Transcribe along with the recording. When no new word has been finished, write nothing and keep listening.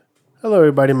Hello,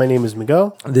 everybody. My name is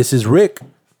Miguel, This is Rick.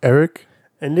 Eric.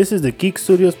 and this is the Geek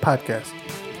Studios podcast.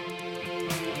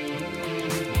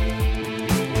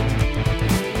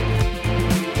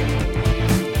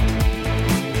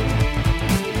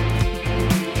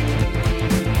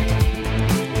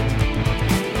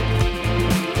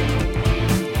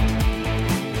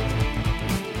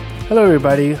 Hello,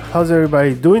 everybody. How's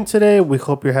everybody doing today? We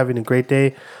hope you're having a great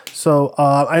day. So,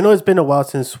 I know it's been a while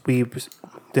since we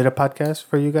did a podcast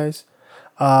for you guys.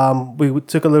 We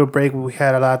took a little break. We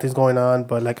had a lot of things going on,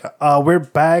 but we're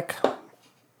back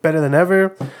better than ever.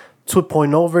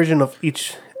 2.0 version of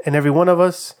each and every one of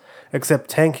us, except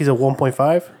Tank. He's a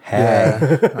 1.5.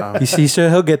 Hey. You see, sure,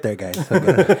 he'll get there, guys.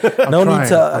 No need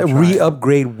to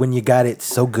re-upgrade when you got it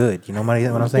so good. You know what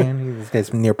I'm saying? This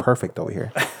guy's near perfect over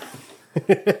here.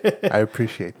 I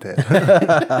appreciate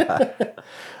that.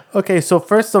 Okay, so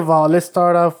first of all, let's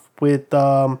start off with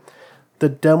the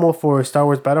demo for Star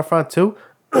Wars Battlefront 2.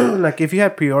 Like, if you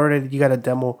had pre-ordered, you got a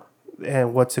demo,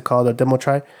 and what's it called? A demo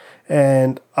try.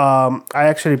 And I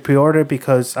actually pre-ordered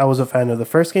because I was a fan of the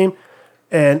first game.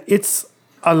 And it's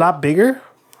a lot bigger.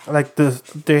 Like,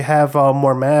 they have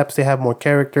more maps, they have more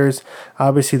characters.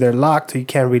 Obviously, they're locked, so you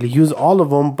can't really use all of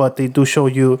them, but they do show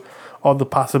you all the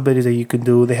possibilities that you can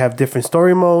do. They have different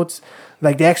story modes.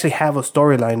 Like, they actually have a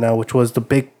storyline now, which was the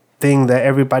big thing that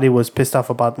everybody was pissed off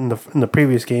about in the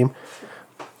previous game.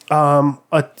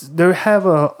 There have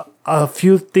a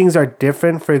few things are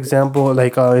different. For example,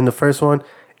 like in the first one,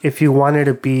 if you wanted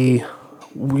to be,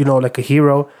 like a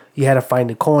hero, you had to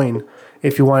find a coin.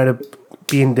 If you wanted to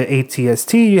be in the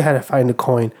ATST, you had to find a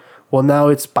coin. Well, now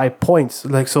it's by points.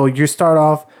 Like, so you start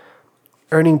off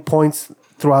earning points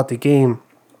throughout the game,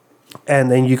 and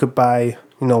then you could buy,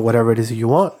 whatever it is you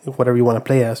want, whatever you want to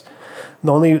play as.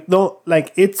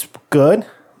 It's good.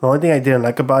 The only thing I didn't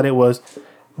like about it was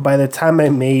by the time I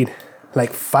made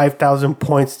like 5,000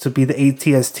 points to be the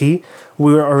ATST,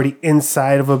 we were already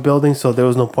inside of a building, so there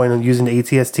was no point in using the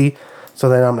ATST. So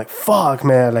then I'm like, fuck,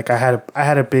 man. Like, I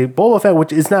had a big Boba Fett,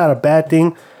 which is not a bad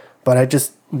thing, but I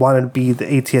just wanted to be the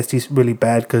ATST really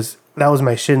bad because that was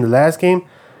my shit in the last game.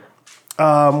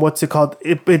 What's it called?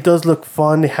 It does look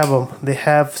fun. They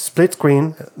have split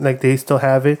screen, like they still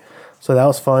have it, so that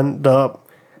was fun. The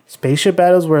spaceship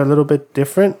battles were a little bit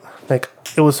different. Like,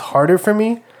 it was harder for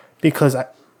me because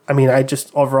I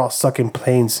just overall suck in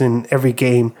planes in every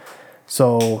game.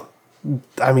 So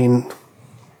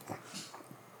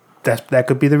that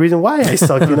could be the reason why I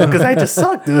suck, because I just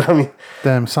suck, dude.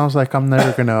 Damn, sounds like I'm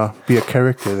never gonna be a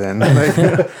character then.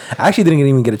 I actually didn't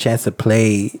even get a chance to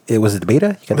play. Was it the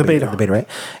beta? You got the beta. The beta, right?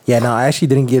 Yeah, no, I actually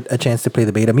didn't get a chance to play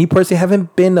the beta. Me personally,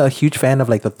 haven't been a huge fan of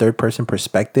like the third person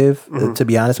perspective. To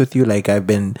be honest with you, like I've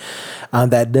been on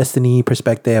that Destiny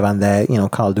perspective, on that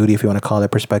Call of Duty, if you want to call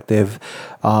it perspective.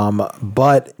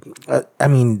 But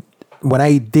when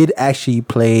I did actually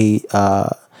play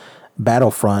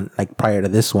Battlefront, like prior to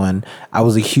this one, I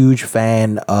was a huge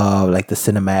fan of like the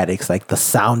cinematics, like the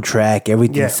soundtrack.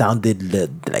 Everything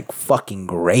sounded like fucking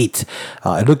great.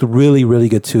 It looked really, really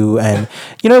good too, and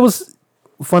it was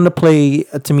fun to play.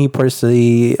 To me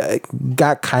personally, it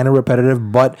got kind of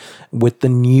repetitive, but with the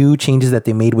new changes that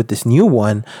they made with this new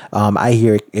one, I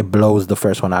hear it blows the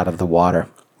first one out of the water.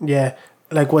 Yeah.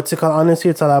 Like, what's it called?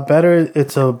 Honestly, it's a lot better.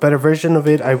 It's a better version of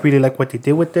it. I really like what they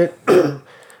did with it.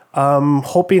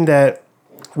 Hoping that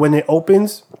when it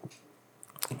opens,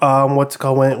 what's it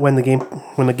called, when the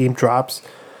game drops,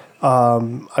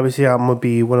 obviously I'm gonna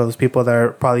be one of those people that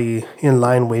are probably in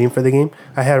line waiting for the game.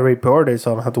 I had already pre-ordered,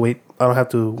 so I don't have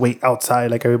to wait outside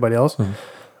like everybody else.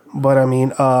 But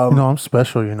I'm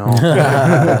special,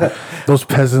 Those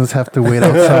peasants have to wait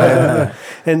outside.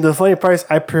 And the funny part is,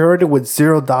 I pre-ordered with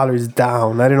 $0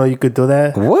 down. I didn't know you could do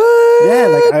that. What? Yeah,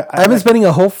 like I've been spending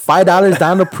a whole $5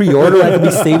 down to pre-order. I could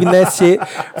be saving that shit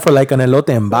for like an elote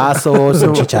en vaso,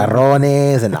 some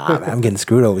chicharrones, and I'm getting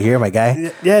screwed over here, my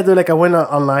guy. Yeah, dude. Like, I went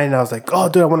online and I was like, oh,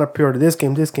 dude, I want to pre-order this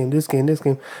game.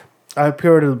 I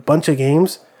pre-ordered a bunch of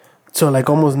games, so like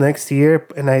almost next year,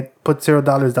 and I put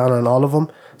 $0 down on all of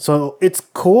them. So it's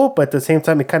cool, but at the same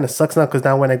time, it kind of sucks now because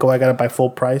now when I go, I gotta buy full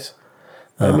price.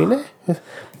 The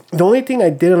only thing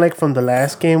I didn't like from the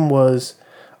last game was,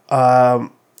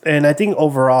 and I think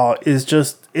overall is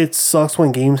just, it sucks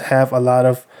when games have a lot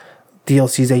of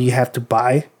DLCs that you have to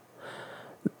buy.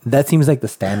 That seems like the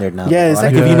standard now. Yeah, it's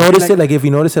like if you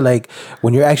notice it, like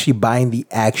when you're actually buying the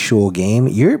actual game,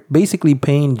 you're basically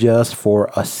paying just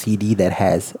for a CD that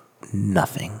has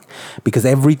nothing, because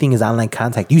everything is online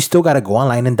contact. You still gotta go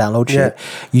online and download shit.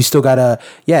 You still gotta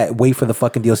wait for the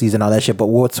fucking DLCs and all that shit. But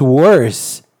what's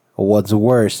worse, what's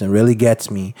worse and really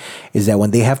gets me is that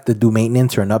when they have to do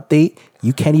maintenance or an update,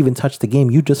 you can't even touch the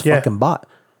game you just fucking bought.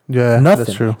 Yeah, Nothing.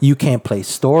 that's true. You can't play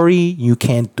story. You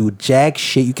can't do jack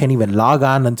shit. You can't even log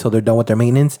on until they're done with their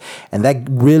maintenance. And that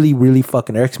really, really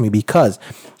fucking irks me, because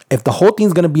if the whole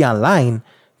thing's going to be online,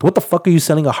 what the fuck are you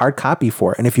selling a hard copy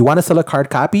for? And if you want to sell a hard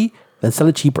copy, then sell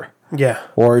it cheaper. Yeah.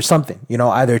 Or something. You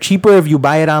know, either cheaper if you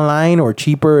buy it online or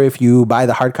cheaper if you buy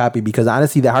the hard copy, because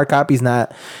honestly, the hard copy is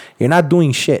not, you're not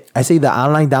doing shit. I say the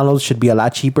online downloads should be a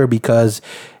lot cheaper, because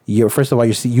you're, first of all,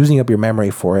 you're using up your memory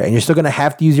for it, and you're still going to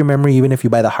have to use your memory even if you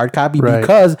buy the hard copy, right,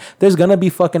 because there's going to be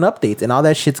fucking updates and all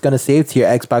that shit's going to save to your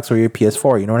Xbox or your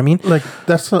PS4. You know what I mean? Like,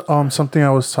 that's something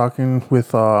I was talking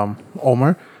with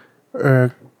Omar,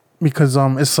 because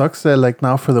it sucks that, like,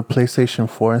 now for the PlayStation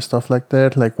 4 and stuff like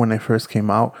that, like when it first came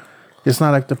out, it's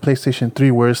not like the PlayStation 3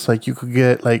 where it's like you could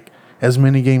get like as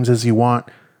many games as you want,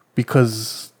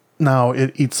 because now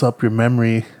it eats up your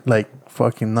memory like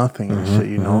fucking nothing and shit,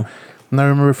 you know? And I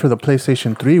remember for the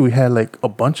PlayStation 3, we had like a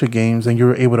bunch of games and you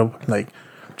were able to like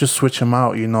just switch them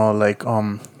out, you know, like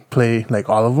play like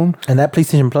all of them. And that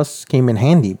PlayStation Plus came in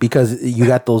handy because you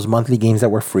got those monthly games that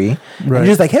were free. And Right. you're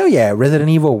just like, hell yeah, Resident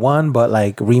Evil 1, but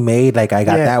like remade, like I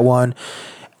got that one.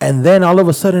 And then all of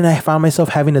a sudden I found myself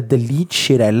having to delete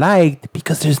shit I liked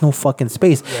because there's no fucking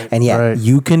space. Right. And yeah,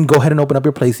 you can go ahead and open up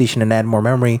your PlayStation and add more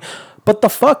memory. But the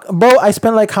fuck, bro, I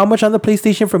spent like how much on the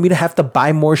PlayStation for me to have to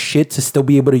buy more shit to still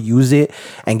be able to use it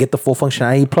and get the full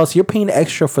functionality? Plus, you're paying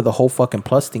extra for the whole fucking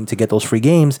Plus thing to get those free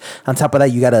games. On top of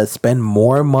that, you got to spend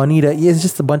more money to... Yeah, it's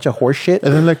just a bunch of horse shit.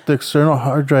 And then like the external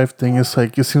hard drive thing is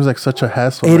like, it seems like such a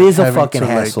hassle. It like, is a fucking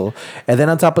hassle. Like, and then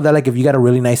on top of that, like if you got a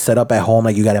really nice setup at home,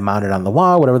 like you got it mounted on the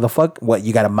wall, whatever the fuck, what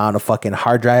you got to mount a fucking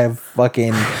hard drive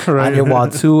fucking on your wall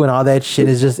too, and all that shit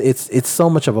is just, it's so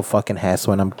much of a fucking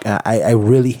hassle. And I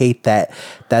really hate that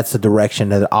that's the direction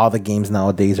that all the games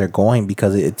nowadays are going,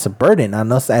 because it's a burden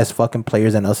on us as fucking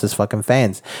players and us as fucking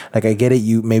fans. Like I get it,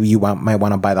 you might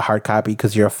want to buy the hard copy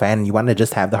because you're a fan and you want to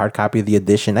just have the hard copy of the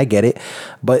edition. I get it,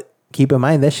 but keep in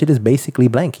mind that shit is basically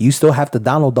blank. You still have to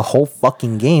download the whole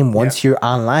fucking game once you're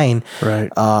online,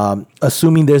 right?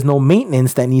 Assuming there's no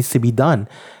maintenance that needs to be done.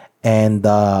 And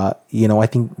you know, I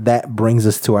think that brings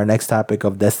us to our next topic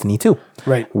of Destiny 2,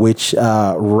 right? Which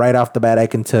right off the bat, I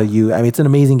can tell you, I mean, it's an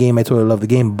amazing game. I totally love the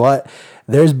game, but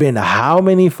there's been how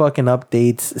many fucking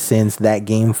updates since that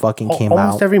game fucking came out?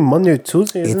 Almost every Monday or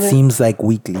Tuesday. Isn't it seems like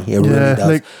weekly. It really does.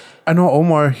 Like I know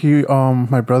Omar, he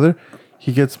my brother,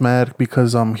 he gets mad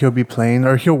because he'll be playing,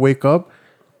 or he'll wake up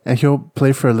and he'll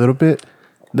play for a little bit.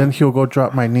 Then he'll go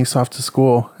drop my niece off to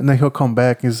school, and then he'll come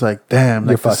back. And he's like, "Damn,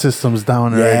 like the system's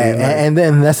down already." Yeah, and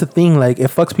then that's the thing. Like, it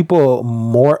fucks people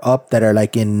more up that are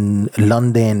like in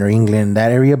London or England,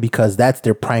 that area, because that's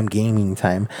their prime gaming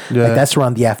time. Yeah. Like that's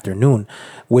around the afternoon.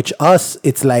 Which us,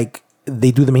 it's like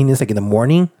they do the maintenance like in the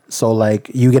morning. So like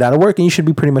you get out of work and you should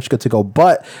be pretty much good to go.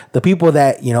 But the people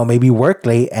that, you know, maybe work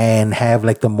late and have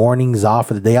like the mornings off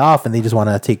or the day off and they just want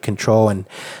to take control and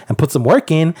put some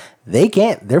work in, they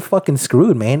can't. They're fucking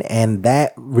screwed, man. And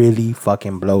that really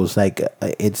fucking blows. Like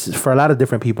it's for a lot of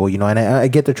different people, you know, and I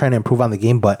get they're trying to improve on the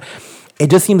game, but it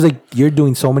just seems like you're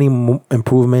doing so many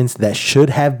improvements that should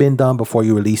have been done before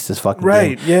you release this fucking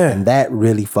game. Yeah. And that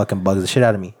really fucking bugs the shit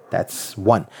out of me. That's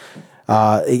one.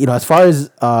 You know, as far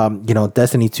as, you know,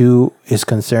 Destiny 2 is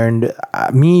concerned,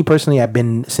 me personally, I've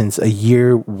been since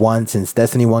year one, since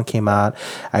Destiny 1 came out.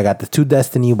 I got the 2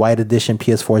 Destiny White Edition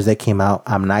PS4s that came out.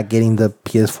 I'm not getting the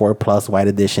PS4 Plus White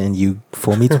Edition. You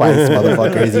fool me twice,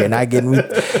 motherfuckers. You're not getting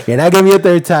me a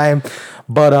third time.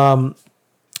 But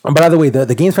either way,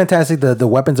 the game's fantastic. The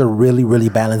weapons are really, really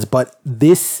balanced. But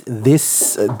this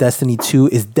Destiny 2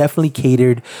 is definitely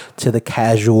catered to the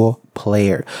casual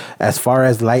player. As far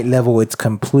as light level, it's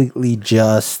completely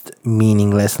just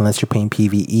meaningless unless you're playing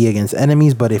PvE against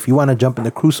enemies. But if you want to jump into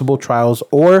Crucible Trials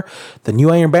or the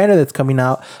new Iron Banner that's coming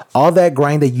out, all that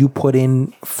grind that you put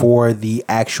in for the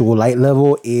actual light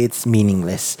level, it's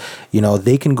meaningless. You know,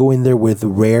 they can go in there with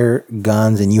rare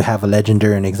guns and you have a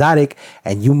legendary and exotic,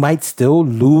 and you might still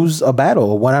lose a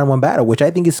battle, a one-on-one battle, which I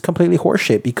think is completely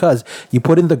horseshit, because you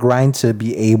put in the grind to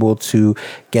be able to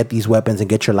get these weapons and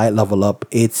get your light level up.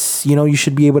 It's, you know, you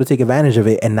should be able to take advantage of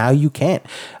it, and now you can't.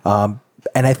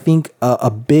 And I think a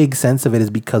big sense of it is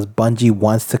because Bungie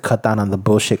wants to cut down on the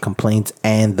bullshit complaints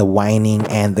and the whining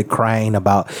and the crying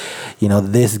about, you know,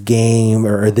 this game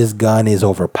or this gun is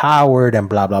overpowered and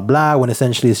blah, blah, blah. When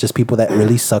essentially it's just people that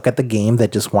really suck at the game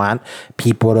that just want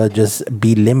people to just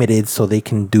be limited so they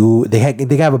can they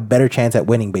have a better chance at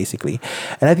winning, basically.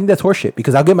 And I think that's horseshit,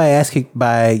 because I'll get my ass kicked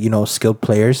by, you know, skilled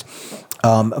players.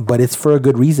 But it's for a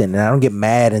good reason. And I don't get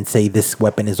mad and say this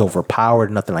weapon is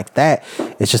overpowered, nothing like that.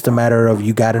 It's just a matter of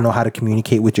you got to know how to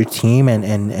communicate with your team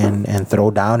and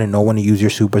throw down and know when to use your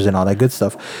supers and all that good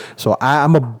stuff. So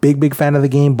I'm a big fan of the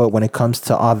game. But when it comes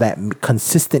to all that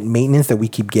consistent maintenance that we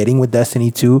keep getting with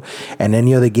Destiny 2 and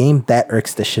any other game, that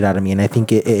irks the shit out of me. And I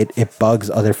think it bugs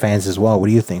other fans as well. What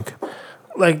do you think?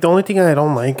 Like, the only thing I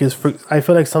don't like is I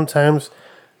feel like sometimes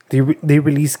they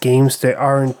release games that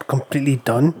aren't completely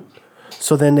done.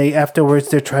 So then afterwards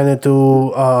they're trying to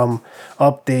do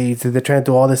updates. They're trying to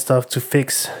do all this stuff to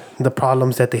fix the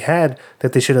problems that they had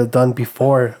that they should have done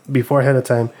before ahead of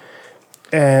time.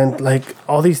 And like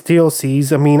all these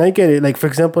DLCs, I mean, I get it. Like, for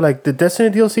example, like the Destiny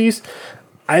DLCs,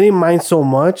 I didn't mind so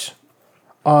much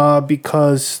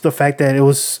because the fact that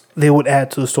they would add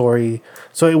to the story.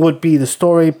 So it would be the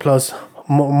story plus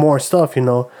more stuff, you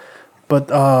know.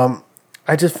 But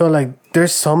I just felt like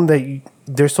there's some that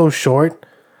they're so short.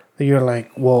 You're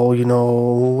like, well, you know,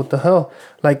 what the hell?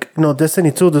 Like, you know,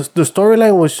 Destiny 2, the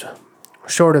storyline was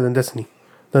shorter than Destiny,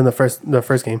 than the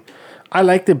first game. I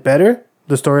liked it better,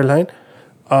 the storyline.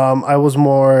 I was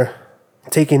more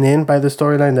taken in by the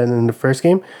storyline than in the first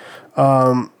game.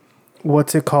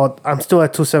 What's it called? I'm still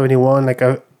at 271.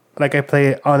 Like I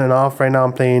play on and off. Right now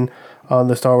I'm playing on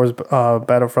the Star Wars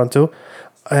Battlefront 2.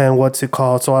 And what's it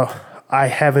called? So I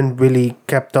haven't really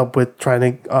kept up with trying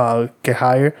to get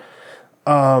higher.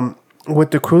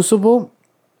 With the Crucible,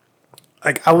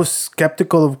 like I was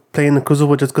skeptical of playing the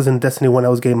Crucible just because in Destiny 1 I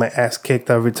was getting my ass kicked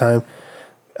every time.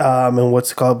 And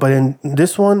what's it called? But in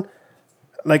this one,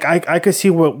 like I could see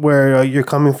where you're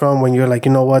coming from when you're like,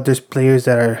 you know what, there's players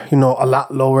that are, you know, a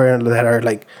lot lower and that are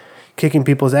like kicking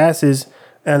people's asses.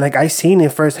 And like I seen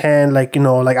it firsthand, like, you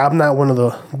know, like I'm not one of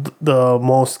the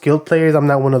most skilled players. I'm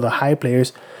not one of the high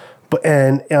players. But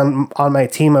and on my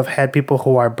team, I've had people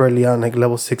who are barely on like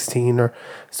level 16 or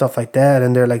stuff like that,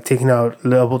 and they're like taking out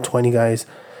level 20 guys,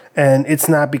 and it's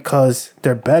not because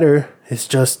they're better. It's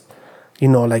just, you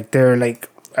know, like they're like,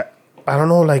 I don't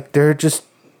know, like they're just,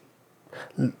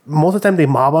 most of the time they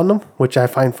mob on them, which I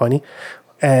find funny,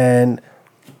 and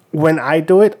when I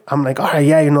do it, I'm like, all right,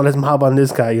 yeah, you know, let's mob on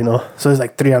this guy, you know. So it's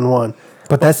like 3-on-1.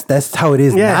 But that's how it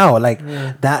is now. Like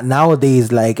that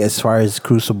nowadays, like as far as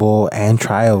Crucible and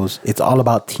Trials, it's all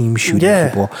about team shooting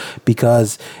people.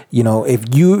 Because, you know, if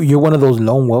you're one of those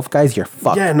lone wolf guys, you're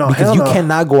fucked. Yeah, no, because you no.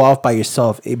 cannot go off by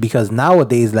yourself. Because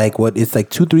nowadays, like it's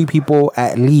like 2-3 people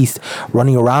at least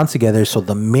running around together. So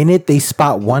the minute they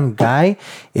spot one guy,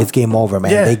 it's game over,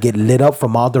 man. Yeah. They get lit up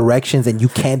from all directions and you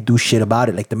can't do shit about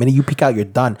it. Like the minute you peek out, you're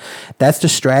done. That's the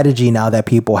strategy now that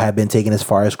people have been taking as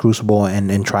far as Crucible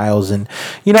and Trials. And,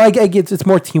 you know, I get it's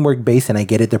more teamwork based, and I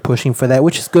get it. They're pushing for that,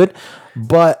 which is good.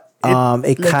 But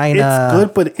it kind of, it's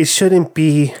good, but it shouldn't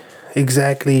be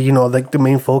exactly, you know, like the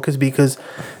main focus, because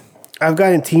I've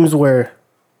gotten teams where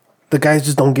the guys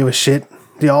just don't give a shit.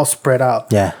 They all spread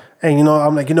out. Yeah. And, you know,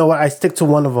 I'm like, you know what? I stick to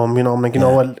one of them. You know, I'm like, you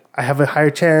know what? I have a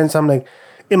higher chance. I'm like,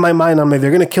 in my mind, I'm like,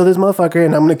 they're going to kill this motherfucker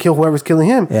and I'm going to kill whoever's killing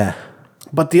him. Yeah.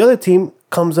 But the other team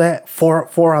comes at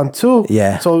 4-on-2.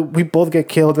 Yeah. So we both get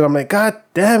killed. And I'm like, God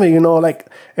damn it, you know, like,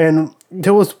 and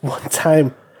there was one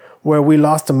time where we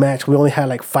lost a match. We only had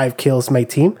like 5 kills, my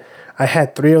team. I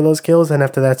had 3 of those kills. And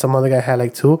after that, some other guy had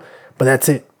like 2. But that's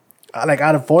it. Like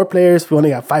out of 4 players, we only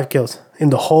got 5 kills in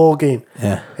the whole game.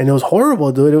 Yeah. And it was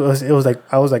horrible, dude. It was like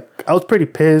I was pretty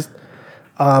pissed.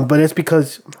 But it's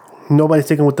because nobody's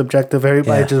sticking with the objective.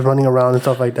 Everybody's just running around and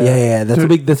stuff like that. Yeah.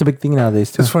 That's a big thing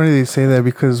nowadays too. It's funny they say that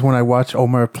because when I watch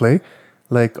Omar play,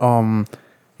 like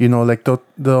you know, like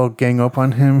they'll gang up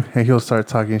on him and he'll start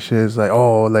talking shit. It's like,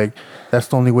 oh, like that's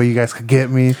the only way you guys could get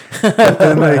me. But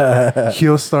then like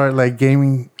he'll start like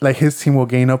gaming, like his team will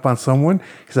gain up on someone.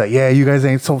 He's like, yeah, you guys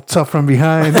ain't so tough from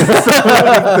behind.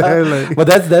 Like, But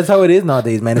that's how it is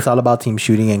nowadays, man. It's all about team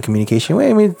shooting and communication. Well,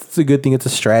 I mean, it's a good thing. It's a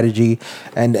strategy,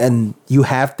 and you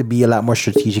have to be a lot more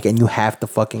strategic, and you have to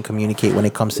fucking communicate when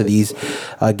it comes to these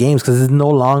games, because it's no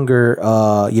longer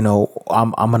you know,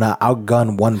 I'm gonna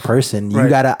outgun one person. You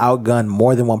gotta outgun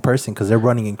more than one person because they're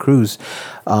running in crews.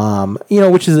 You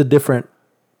know, which is a different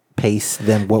pace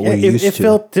than what we're used to. It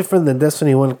felt different than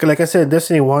Destiny 1. Like I said,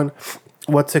 Destiny 1,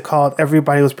 what's it called?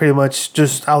 Everybody was pretty much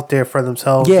just out there for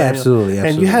themselves. Yeah, and, absolutely.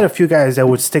 And you had a few guys that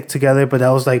would stick together, but that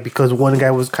was like because one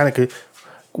guy was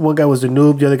one guy was a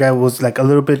noob, the other guy was like a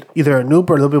little bit either a noob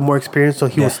or a little bit more experienced, so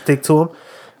he would stick to him.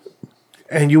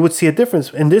 And you would see a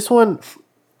difference. In this one,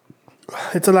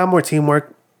 it's a lot more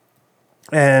teamwork.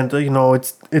 And you know,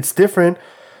 it's different.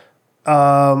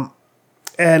 And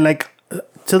like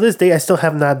to this day, I still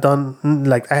have not done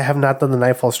the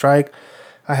Nightfall Strike.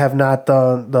 I have not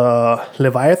done the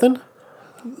Leviathan.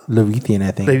 Leviathan,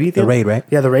 I think. Leviathan? The raid, right?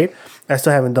 Yeah, the raid. I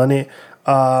still haven't done it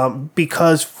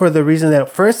because for the reason that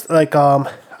first, like, I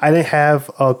didn't have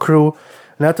a crew,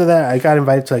 and after that, I got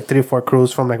invited to like 3 or 4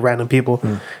 crews from like random people,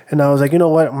 and I was like, you know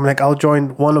what? I'm like, I'll join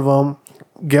one of them,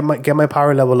 get my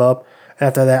power level up. And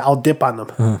after that, I'll dip on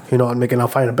them, you know, and I'll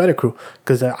find a better crew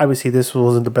because obviously this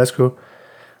wasn't the best crew.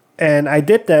 And I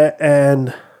did that,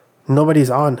 and nobody's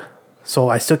on. So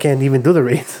I still can't even do the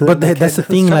raids. But that's the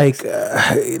thing. Like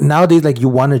nowadays, like you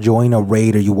want to join a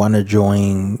raid or you want to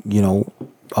join, you know,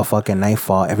 a fucking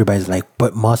Nightfall. Everybody's like,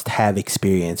 but must have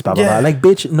experience. Blah blah blah. Like,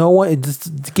 bitch, no one. This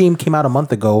game came out a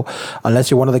month ago.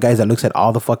 Unless you're one of the guys that looks at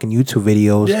all the fucking YouTube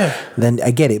videos, then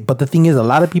I get it. But the thing is, a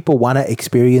lot of people want to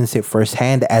experience it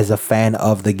firsthand as a fan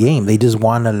of the game. They just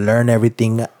want to learn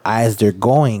everything as they're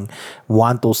going.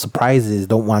 Want those surprises.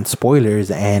 Don't want spoilers.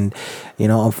 And you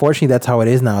know, unfortunately, that's how it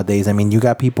is nowadays. I mean, you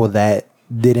got people that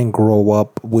didn't grow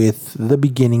up with the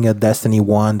beginning of Destiny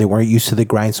 1. They weren't used to the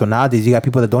grind. So nowadays you got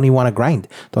people that don't even want to grind,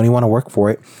 don't even want to work for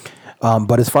it.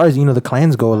 But as far as, you know, the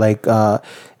clans go, like,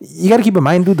 you got to keep in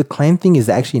mind, dude, the clan thing is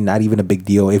actually not even a big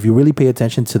deal. If you really pay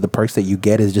attention to the perks that you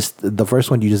get, is just the first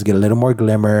one, you just get a little more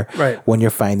glimmer when you're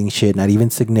finding shit, not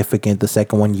even significant. The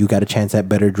second one, you got a chance at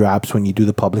better drops when you do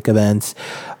the public events.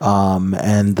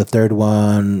 And the third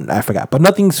one, I forgot, but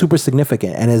nothing super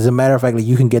significant. And as a matter of fact, like,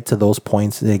 you can get to those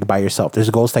points like by yourself. There's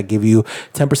ghosts that give you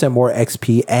 10% more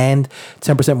XP and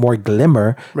 10% more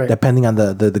glimmer, depending on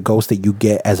the ghost that you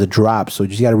get as a drop. So you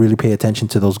just got to really pay attention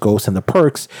to those ghosts and the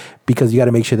perks, because you got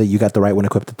to make sure that you got the right one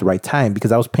equipped at the right time.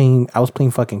 Because I was playing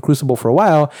fucking Crucible for a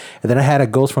while, and then I had a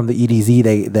ghost from the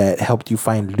EDZ that helped you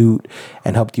find loot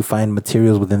and helped you find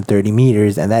materials within 30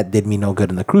 meters, and that did me no good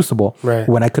in the Crucible.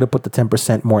 When I could have put the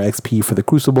 10% more XP for the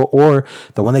Crucible, or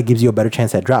the one that gives you a better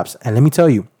chance at drops. And let me tell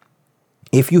you,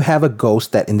 if you have a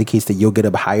ghost that indicates that you'll get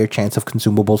a higher chance of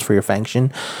consumables for your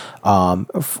faction,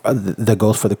 the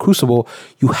ghost for the Crucible,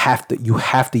 you have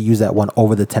to use that one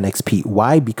over the 10 XP.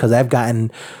 Why? Because I've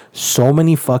gotten so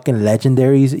many fucking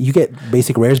legendaries. You get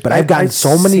basic rares, but I've gotten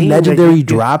so many legendary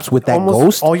drops with that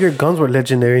ghost. All your guns were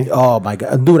legendary. Oh my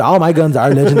god, dude! All my guns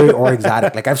are legendary or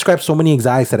exotic. Like, I've scrapped so many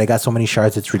exotics that I got so many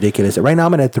shards. It's ridiculous. Right now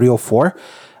I'm at 304.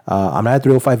 I'm not at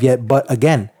 305 yet, but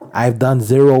again, I've done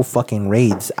 0 fucking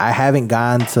raids. I haven't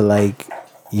gone to, like,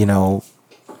 you know,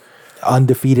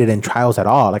 undefeated in trials at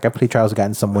all. Like, I played trials,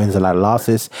 gotten some wins, a lot of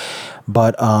losses,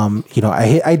 but you know,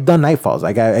 I've done Nightfalls.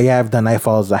 Like, I've done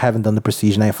Nightfalls. I haven't done the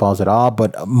Prestige Nightfalls at all,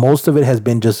 but most of it has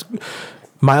been just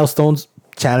milestones,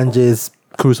 challenges.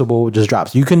 Crucible just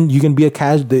drops. You can be a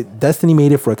casual. Destiny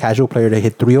made it for a casual player to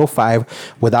hit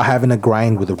 305 without having to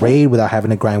grind with a raid, without having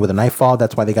to grind with a Nightfall.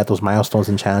 That's why they got those milestones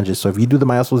and challenges. So if you do the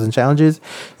milestones and challenges,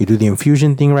 you do the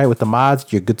infusion thing right with the mods,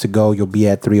 you're good to go. You'll be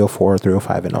at 304 or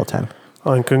 305 in no time.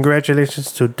 Oh, and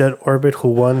congratulations to Dead Orbit, who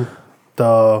won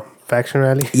the faction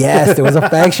rally. Yes, there was a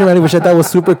faction rally, which I thought was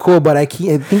super cool, but I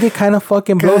think it kind of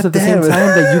fucking blows at the same time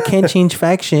that you can't change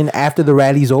faction after the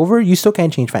rally's over. You still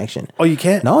can't change faction. Oh, you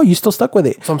can't? No, you still stuck with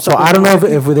it. So I don't know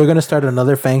if they're going to start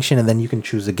another faction and then you can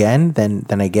choose again, then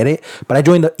I get it. But I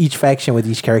joined each faction with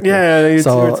each character.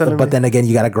 Yeah. But then again,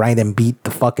 you got to grind and beat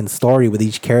the fucking story with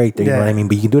each character. You know what I mean?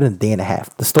 But you can do it in a day and a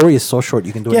half. The story is so short,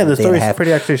 you can do it in a day and a half.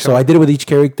 Pretty actually short. So I did it with each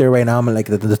character. Right now I'm like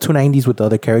the 290s with the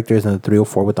other characters and the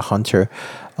 304 with the hunter.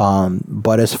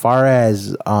 But as far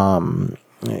as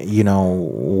you know,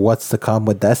 what's to come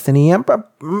with Destiny, I'm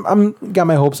got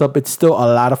my hopes up. It's still a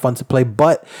lot of fun to play,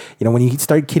 but you know, when you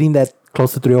start hitting that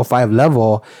close to 305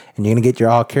 level and you're gonna get your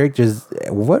all characters,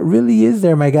 what really is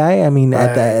there, my guy? I mean,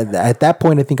 at that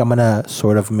point, I think I'm gonna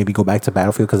sort of maybe go back to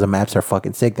Battlefield because the maps are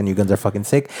fucking sick, the new guns are fucking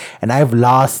sick, and I've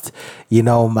lost, you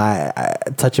know, my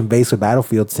touch and base with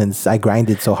Battlefield since I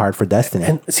grinded so hard for Destiny.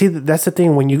 And see, that's the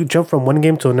thing, when you jump from one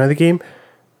game to another game,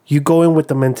 you go in with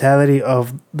the mentality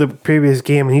of the previous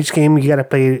game. In each game, you got to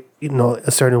play, you know,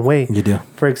 a certain way. You do.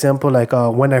 For example, like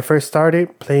when I first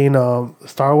started playing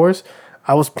Star Wars,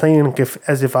 I was playing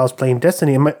as if I was playing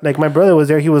Destiny. And my brother was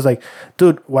there. He was like,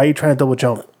 dude, why are you trying to double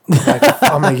jump?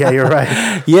 I'm like, yeah, you're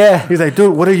right. Yeah. He's like,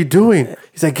 dude, what are you doing?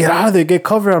 He's like, get out of there, get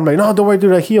cover. I'm like, no, don't worry,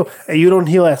 dude, I heal. And you don't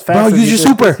heal as fast. Bro, use your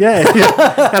super. Yeah.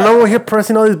 And I'm over here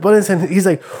pressing all these buttons, and he's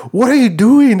like, what are you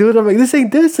doing, dude? I'm like, this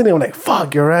ain't Destiny. I'm like,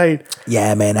 fuck, you're right.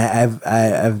 Yeah, man.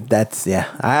 I've that's, yeah.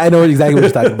 I know exactly what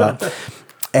you're talking about.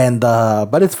 And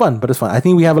but it's fun. I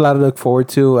think we have a lot to look forward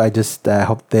to. I just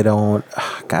hope they don't.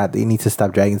 God, they need to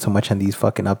stop dragging so much on these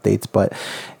fucking updates. But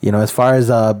you know, as far as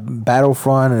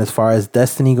Battlefront and as far as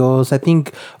Destiny goes, I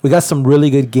think we got some really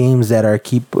good games that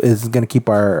is gonna keep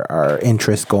our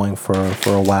interest going for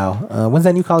a while. When's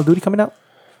that new Call of Duty coming out?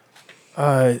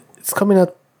 It's coming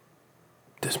out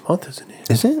this month, isn't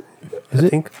it? Is it? I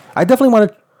think. I definitely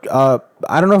want to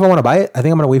I don't know if I want to buy it. I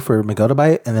think I'm gonna wait for Miguel to buy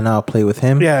it, and then I'll play with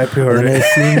him. Yeah, I pre-ordered And then it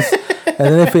seems.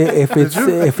 And then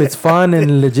if it's fun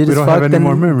and legit We as don't have fuck, any then,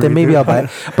 more memory, then maybe dude. I'll buy it.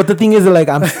 But the thing is, like,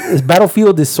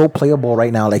 Battlefield is so playable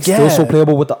right now. Like, still so Yeah.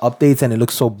 playable with the updates, and it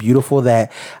looks so beautiful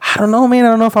that I don't know, man. I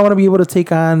don't know if I want to be able to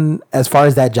take on as far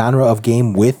as that genre of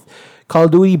game with Call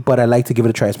of Duty, but I like to give it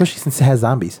a try, especially since it has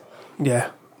zombies. Yeah.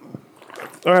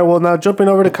 All right. Well, now jumping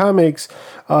over to comics,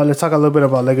 let's talk a little bit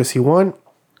about Legacy One.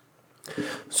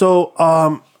 So,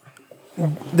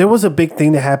 there was a big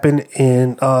thing that happened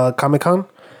in Comic-Con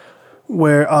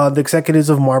where the executives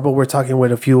of Marvel were talking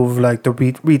with a few of like the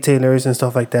retailers and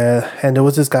stuff like that, and there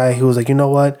was this guy who was like, you know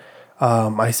what,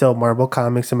 I sell Marvel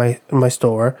comics in my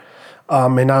store,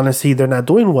 and honestly, they're not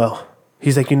doing well.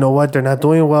 He's like, you know what, they're not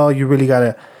doing well. You really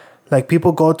gotta, like,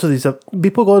 people go to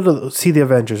see the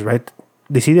Avengers, right?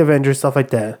 They see the Avengers, stuff like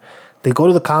that. They go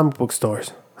to the comic book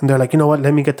stores and they're like, you know what,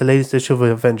 let me get the latest issue of the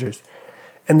Avengers,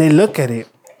 and they look at it,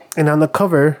 and on the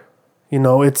cover, you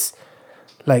know, it's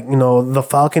like, you know, the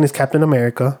Falcon is Captain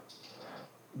America.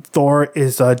 Thor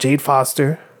is Jade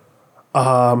Foster.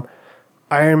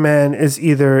 Iron Man is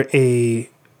either a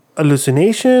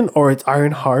hallucination or it's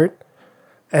Ironheart.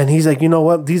 And he's like, you know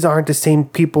what? These aren't the same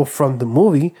people from the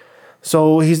movie.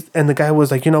 So the guy was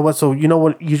like, you know what? So you know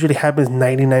what usually happens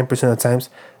 99% of the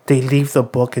times? They leave the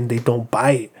book and they don't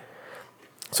buy it.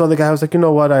 So the guy was like, you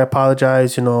know what? I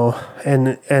apologize, you know.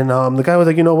 And the guy was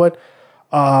like, you know what?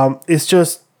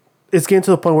 It's getting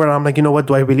to the point where I'm like, you know what?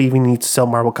 Do I really even need to sell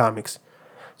Marvel Comics?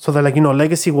 So they're like, you know,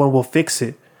 Legacy 1 will fix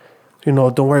it. You know,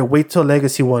 don't worry. Wait till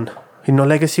Legacy 1. You know,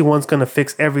 Legacy 1's going to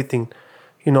fix everything.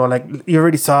 You know, like, you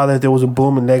already saw that there was a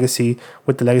boom in Legacy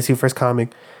with the Legacy first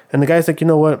comic. And the guy's like, you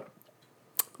know what?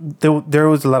 There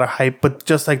was a lot of hype. But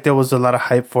just like there was a lot of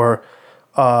hype for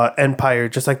Empire,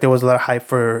 just like there was a lot of hype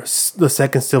for the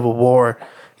second Civil War,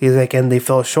 he's like, and they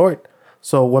fell short.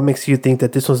 So what makes you think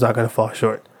that this one's not going to fall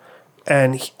short?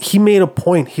 And he made a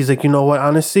point. He's like, you know what?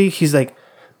 Honestly, he's like,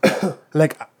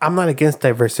 I'm not against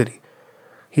diversity.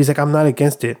 He's like, I'm not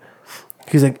against it.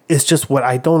 He's like, it's just what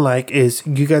I don't like is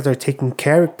you guys are taking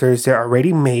characters that are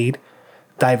already made,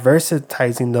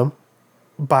 diversitizing them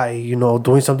by, you know,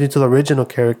 doing something to the original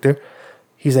character.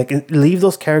 He's like, leave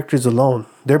those characters alone.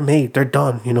 They're made. They're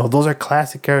done. You know, those are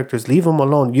classic characters. Leave them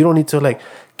alone. You don't need to like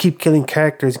keep killing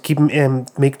characters, keep them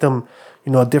and make them,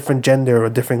 you know, a different gender or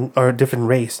a different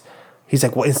race. He's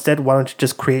like, well, instead, why don't you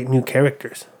just create new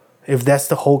characters? If that's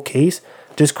the whole case,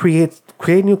 just create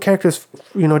new characters.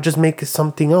 You know, just make it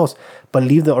something else, but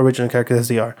leave the original characters as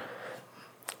they are.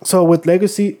 So with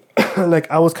Legacy, like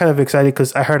I was kind of excited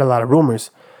because I heard a lot of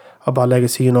rumors about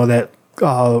Legacy. You know that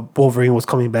Wolverine was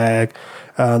coming back.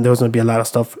 There was going to be a lot of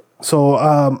stuff.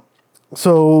 So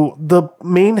the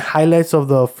main highlights of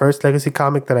the first Legacy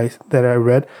comic that I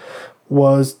read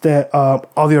was that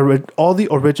all the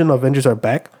original Avengers are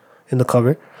back in the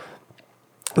cover.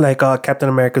 Like Captain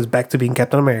America is back to being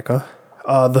Captain America.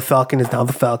 The Falcon is now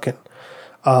the Falcon.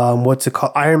 What's it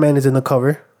called? Iron Man is in the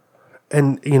cover.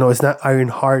 And, you know, it's not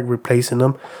Ironheart replacing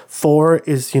them. Thor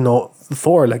is, you know,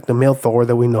 Thor, like the male Thor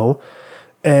that we know.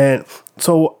 And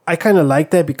so I kind of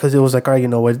like that because it was like, all right, you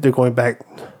know what, they're going back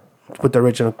with the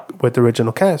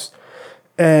original cast.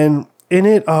 And in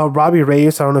it, Robbie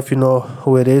Reyes, I don't know if you know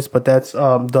who it is, but that's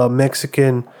the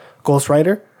Mexican Ghost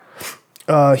Rider.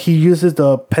 He uses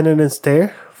the Pennon and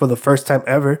Stare for the first time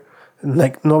ever. And,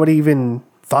 like, nobody even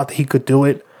thought that he could do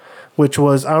it, which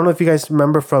was, I don't know if you guys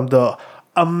remember from the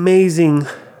amazing,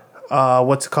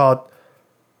 what's it called,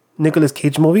 Nicolas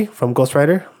Cage movie from Ghost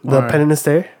Rider, the Pennon and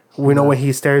Stare. We know when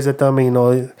he stares at them, and, you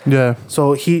know. Yeah.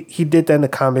 So he did that in the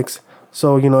comics.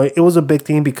 So, you know, it was a big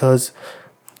thing because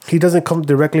he doesn't come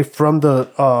directly from the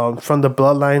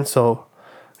bloodline. So,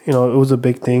 you know, it was a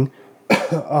big thing.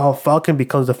 Falcon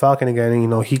becomes the Falcon again, and, you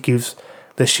know, he gives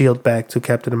the shield back to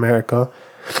Captain America.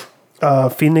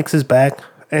 Phoenix is back,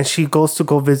 and she goes to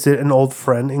go visit an old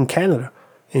friend in Canada.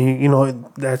 And, you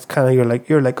know, that's kind of,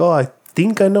 you're like, oh, I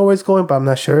think I know where it's going, but I'm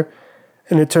not sure.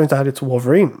 And it turns out it's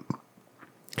Wolverine.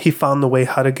 He found the way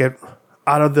how to get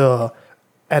out of the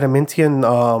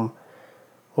adamantium,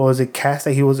 cast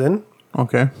that he was in.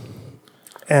 Okay.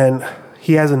 And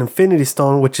he has an Infinity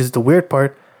Stone, which is the weird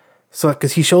part. So,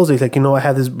 because he shows it, he's like, you know, I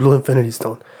have this blue Infinity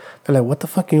Stone. They're like, what the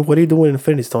fuck? What are you doing with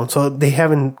Infinity Stone? So they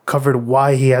haven't covered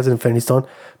why he has an Infinity Stone,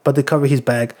 but they cover his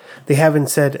bag. They haven't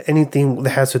said anything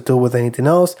that has to do with anything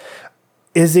else.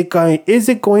 Is it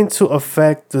going to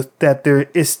affect that there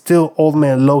is still Old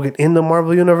Man Logan in the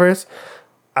Marvel Universe?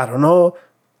 I don't know.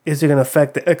 Is it going to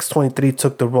affect the X-23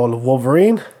 took the role of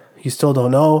Wolverine? You still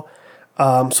don't know.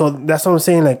 So that's what I'm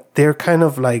saying. Like, they're kind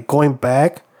of like going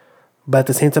back, but at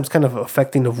the same time, it's kind of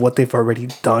affecting of what they've already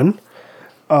done.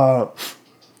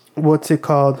 what's it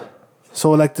called?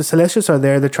 So like the Celestials are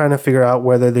there. They're trying to figure out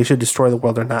whether they should destroy the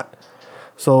world or not.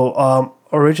 So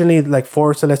originally, like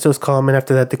 4 Celestials come, and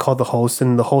after that they call the host,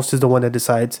 and the host is the one that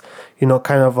decides. You know,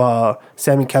 kind of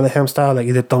Sammy Callahan style, like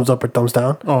either thumbs up or thumbs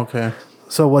down. Oh, okay.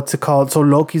 So what's it called? So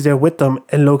Loki's there with them,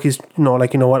 and Loki's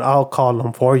like, you know what? I'll call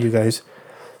them for you guys.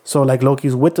 So like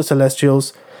Loki's with the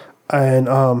Celestials, and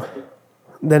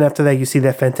then after that you see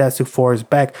that Fantastic Four is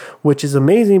back, which is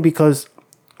amazing because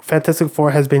Fantastic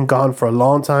Four has been gone for a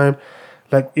long time.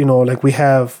 Like, you know, like we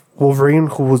have Wolverine,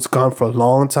 who was gone for a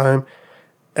long time,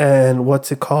 and what's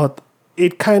it called?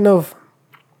 It's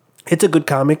a good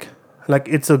comic. Like,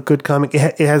 it's a good comic.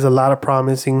 It has a lot of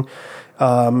promising.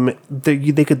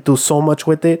 They could do so much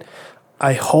with it.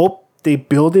 I hope they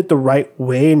build it the right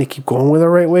way and they keep going with it the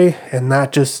right way and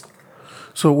not just.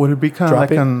 So would it be kind of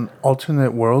like an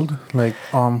alternate world, like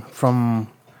from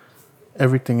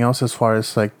everything else as far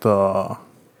as like the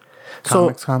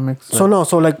comics? Like?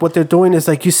 So like what they're doing is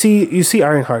like you see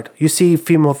Ironheart, you see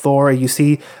female Thor, you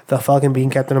see the Falcon being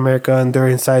Captain America, and they're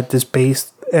inside this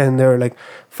base and they're like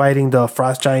fighting the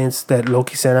frost giants that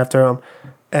Loki sent after them.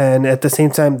 And at the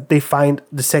same time, they find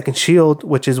the second shield,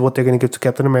 which is what they're going to give to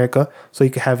Captain America, so he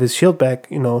can have his shield back,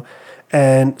 you know.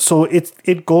 And so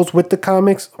it goes with the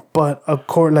comics, but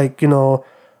according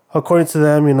to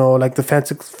them, you know, like the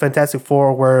Fantastic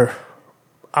Four were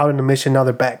out on a mission, now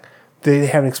they're back. They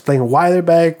haven't explained why they're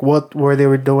back, where they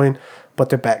were doing, but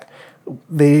they're back.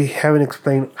 They haven't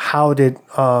explained how did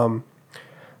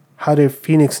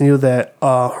Phoenix knew that,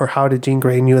 or how did Jean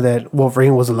Grey knew that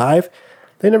Wolverine was alive.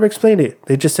 They never explained it.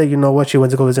 They just said, you know what, she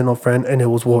went to go visit an old friend, and it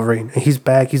was Wolverine. And he's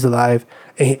back, he's alive,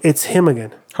 and it's him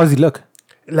again. How does he look?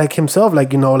 Like himself,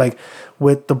 like, you know, like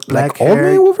with the black hair. Old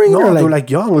man Wolverine? No, or like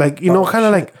young. Like, you know, kind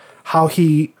of like how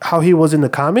he was in the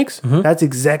comics. Mm-hmm. That's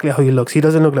exactly how he looks. He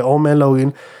doesn't look like old man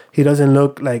Logan. He doesn't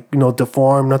look like, you know,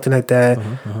 deformed, nothing like that.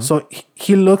 Mm-hmm, mm-hmm. So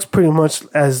he looks pretty much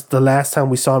as the last time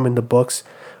we saw him in the books,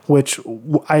 which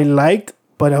I liked,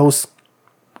 but I was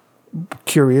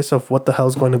curious of what the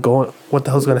hell's going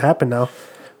to happen now.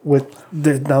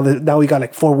 Now we got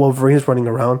like 4 Wolverines running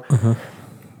around. Mm-hmm.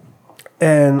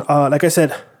 And like I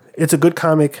said, it's a good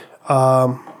comic.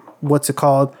 What's it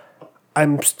called?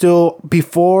 I'm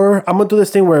gonna do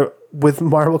this thing where with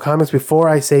Marvel Comics, before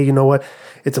I say, you know what,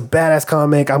 it's a badass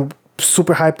comic, I'm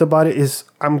super hyped about it,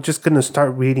 I'm just gonna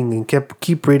start reading and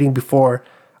keep reading before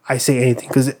I say anything,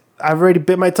 because I've already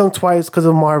bit my tongue twice because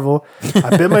of Marvel.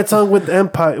 I bit my tongue with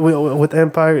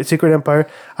Secret Empire.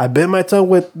 I bit my tongue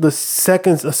with the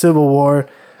second Civil War.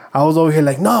 I was over here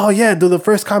like, no, yeah, dude, the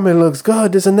first comic looks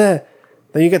good, this and that.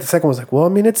 Then you get the second one, was like, well, I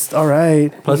mean, it's all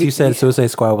right. Plus, you said Suicide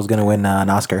Squad was going to win an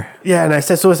Oscar. Yeah, and I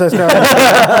said Suicide Squad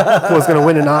was going to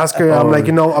win an Oscar. I'm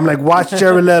like, watch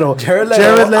Jared Leto. Jared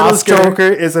Leto's Oscar. Joker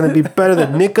is going to be better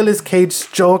than Nicolas Cage's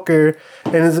Joker,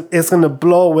 and it's going to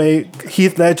blow away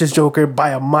Heath Ledger's Joker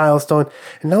by a milestone.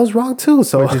 And I was wrong, too.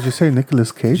 So wait, did you say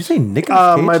Nicolas Cage? Did you say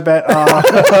Nicolas Cage? My bad.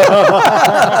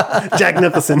 Jack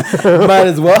Nicholson. Might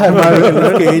as well have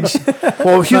Nicolas Cage.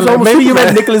 Well, he was maybe Superman. You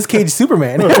meant Nicolas Cage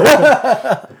Superman.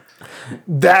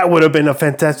 That would have been a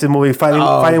fantastic movie,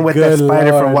 fighting with that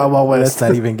spider from Wild Wild West. Let's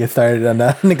not even get started on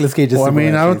Nicolas Cage. Well, I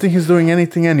mean, I don't think he's doing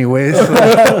anything anyway. So.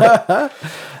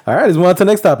 All right, let's move on to the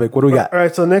next topic. What do we got? All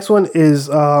right, so the next one is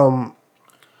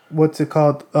what's it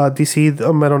called? DC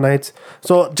the Metal Knights.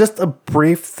 So just a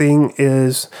brief thing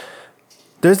is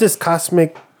there's this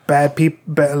cosmic bad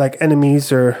people, like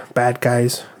enemies or bad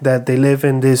guys, that they live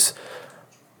in this.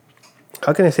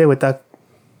 How can I say it without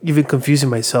even confusing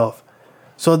myself?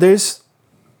 So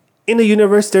in the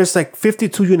universe, there's like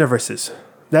 52 universes.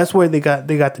 That's where they got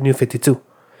the new 52,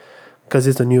 because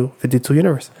it's a new 52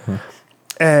 universe. Hmm.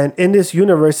 And in this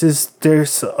universes,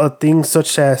 there's a thing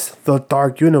such as the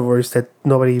Dark Universe that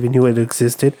nobody even knew it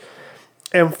existed.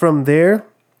 And from there's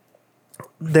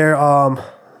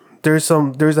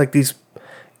like these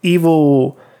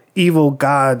evil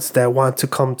gods that want to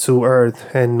come to Earth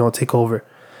and take over.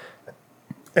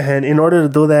 And in order to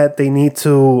do that, they need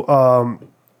to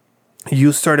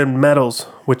use certain metals,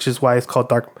 which is why it's called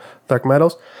dark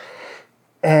metals.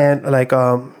 And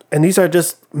and these are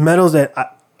just metals that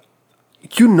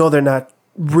they're not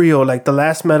real. Like the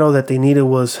last metal that they needed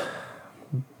was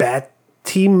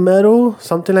Batty metal,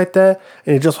 something like that,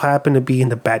 and it just happened to be in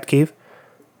the Batcave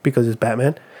because it's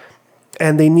Batman.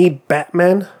 And they need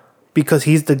Batman because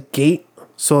he's the gate,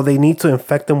 so they need to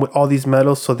infect them with all these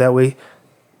metals, so that way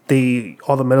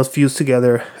all the metals fuse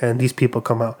together and these people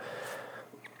come out.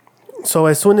 So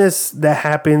as soon as that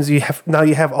happens, you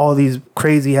have all these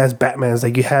crazy ass Batmans.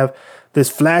 Like you have this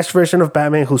Flash version of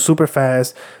Batman who's super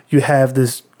fast. You have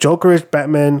this Jokerish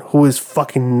Batman, who is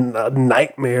fucking a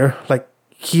nightmare. Like,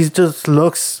 he just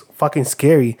looks fucking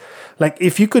scary. Like,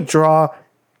 if you could draw,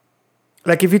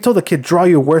 like, if you told the kid, draw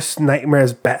your worst nightmare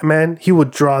as Batman, he would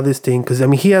draw this thing. Because, I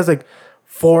mean, he has, like,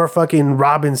 4 fucking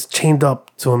Robins chained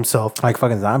up to himself. Like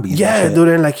fucking zombies. Yeah, dude.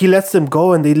 And, like, he lets them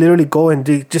go, and they literally go and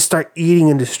they just start eating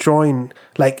and destroying,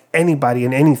 like, anybody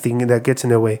and anything that gets in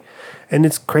their way. And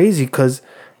it's crazy because,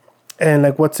 and,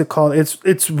 like, what's it called?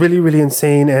 It's really, really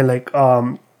insane. And, like,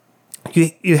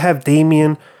 you have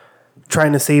Damian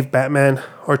trying to save Batman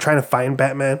or trying to find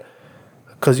Batman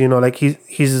because, you know, like,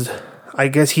 he's I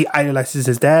guess he idolizes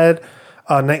his dad.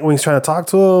 Nightwing's trying to talk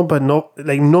to him, but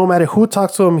no matter who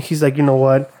talks to him, he's like, you know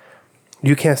what,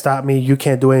 you can't stop me, you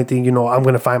can't do anything, you know, I'm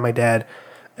gonna find my dad.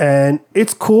 And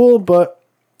it's cool, but,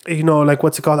 you know, like,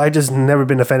 what's it called, I just never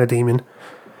been a fan of Damian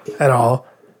at all.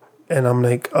 And I'm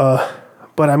like,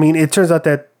 but I mean, it turns out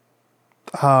that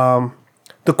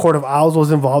the Court of Owls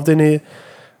was involved in it.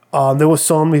 There was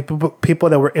so many people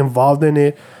that were involved in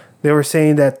it. They were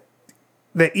saying that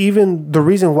even the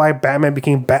reason why Batman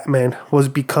became Batman was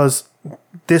because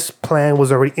this plan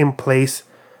was already in place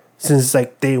since,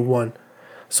 like, day one.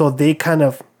 So they kind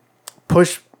of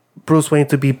pushed Bruce Wayne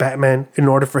to be Batman in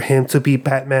order for him to be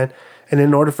Batman, and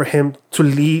in order for him to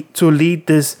lead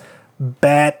this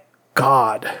bad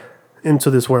god into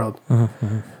this world.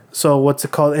 Mm-hmm. So what's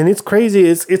it called? And it's crazy.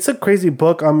 It's a crazy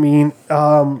book. I mean,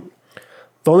 the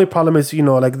only problem is, you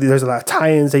know, like, there's a lot of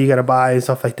tie-ins that you gotta buy and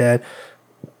stuff like that.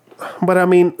 But I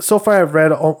mean, so far I've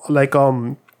read like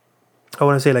I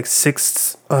want to say like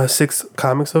six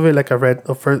comics of it. Like, I read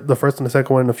the first and the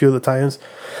second one and a few of the tie-ins.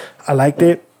 I liked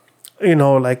it. You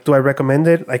know, like, do I recommend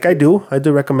it? Like, I do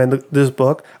recommend this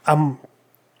book. I'm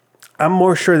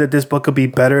more sure that this book could be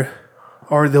better,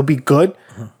 or they'll be good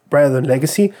rather than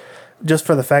Legacy, just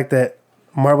for the fact that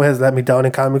Marvel has let me down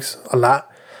in comics a lot.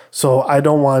 So I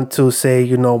don't want to say,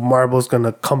 you know, Marvel's going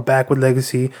to come back with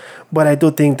Legacy. But I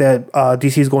do think that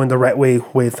DC is going the right way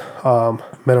with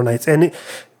Metal Knights. And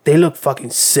they look fucking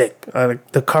sick.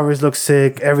 The covers look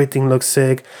sick. Everything looks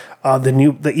sick.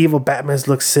 The evil Batmans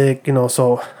look sick. You know,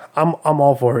 so I'm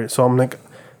all for it. So I'm like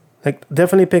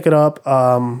definitely pick it up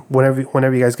whenever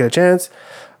you guys get a chance.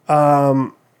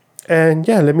 And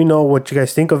yeah, let me know what you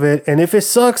guys think of it. And if it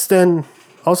sucks, then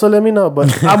also let me know.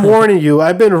 But I'm warning you,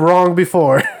 I've been wrong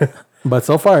before. But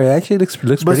so far, it actually looks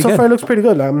pretty good. But so far, it looks pretty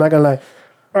good. I'm not going to lie.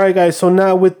 All right, guys. So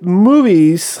now with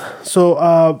movies.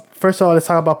 So first of all, let's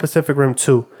talk about Pacific Rim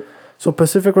 2. So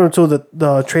Pacific Rim 2,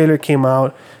 the trailer came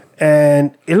out.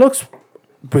 And it looks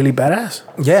really badass.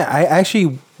 Yeah, I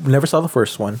actually never saw the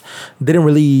first one. Didn't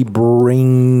really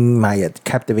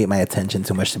captivate my attention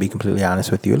too much, to be completely honest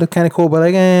with you. It looked kind of cool, but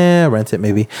like, rent it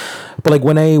maybe. But like,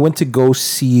 when I went to go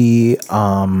see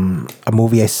a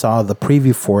movie, I saw the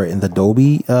preview for it in the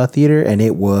Dolby theater, and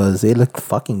it looked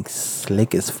fucking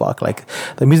slick as fuck. Like,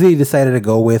 the music they decided to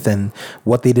go with and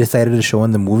what they decided to show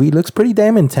in the movie looks pretty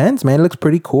damn intense, man. It looks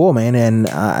pretty cool, man. And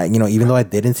you know, even though I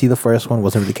didn't see the first one,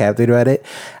 wasn't really captivated at it,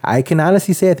 I can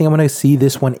honestly say I think I'm gonna see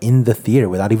this one in the theater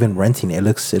without even renting it. It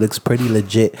looks pretty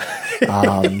legit.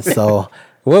 So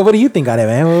what do you think on it,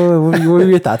 man? What are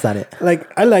your thoughts on it? Like,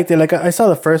 I liked it. Like, I saw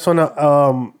the first one.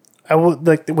 I would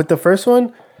like with the first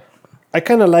one, I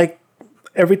kind of like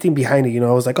everything behind it. You know,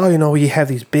 I was like, oh, you know, you have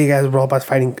these big ass robots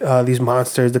fighting these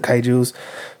monsters, the kaijus.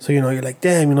 So, you know, you're like,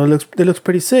 damn, you know, it looks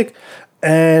pretty sick.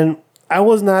 And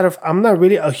I'm not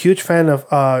really a huge fan of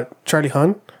Charlie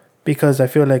Hunnam, because I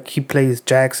feel like he plays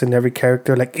Jax in every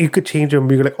character. Like, you could change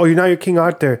him. You're like, oh, you're King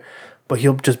Arthur. But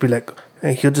he'll just be like,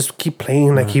 and he'll just keep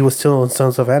playing like he was still in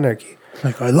Sons of Anarchy.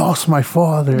 Like, I lost my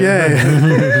father.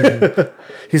 Yeah.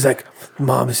 He's like,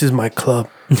 Mom, this is my club.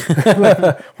 Like,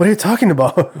 what are you talking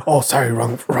about? Oh, sorry,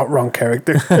 wrong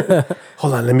character.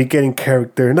 Hold on, let me get in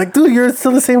character. And like, dude, you're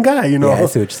still the same guy, you know? Yeah, I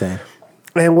see what you're saying.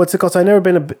 And what's it called? So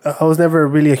I was never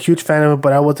really a huge fan of it,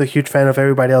 but I was a huge fan of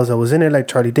everybody else that was in it, like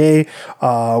Charlie Day,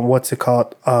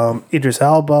 Idris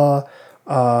Elba,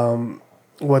 Ron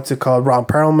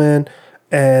Perlman.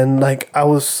 And like, I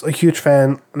was a huge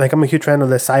fan, like, I'm a huge fan of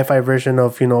the sci-fi version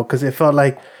of, you know, because it felt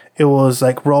like it was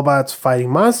like robots fighting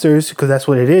monsters, because that's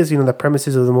what it is, you know, the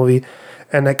premises of the movie.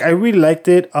 And like, I really liked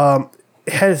it. It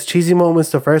had its cheesy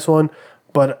moments, the first one,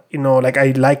 but, you know, like,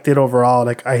 I liked it overall.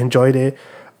 Like, I enjoyed it.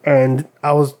 And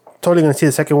I was totally going to see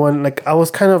the second one. Like, I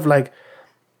was kind of like,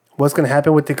 what's going to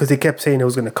happen with it? Because they kept saying it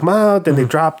was going to come out, then they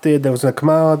dropped it, then it was going to come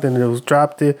out, then it was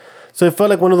dropped it. So it felt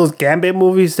like one of those Gambit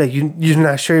movies that you're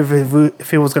not sure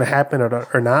if it was going to happen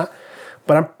or not.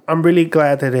 But I'm really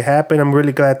glad that it happened. I'm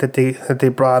really glad that they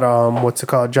brought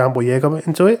John Boyega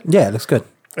into it. Yeah, it looks good.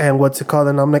 And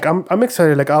and I'm like, I'm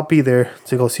excited. Like, I'll be there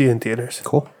to go see it in theaters.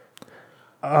 Cool.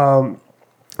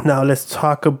 Now let's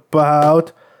talk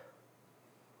about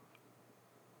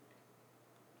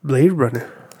Blade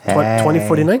Runner. Hey.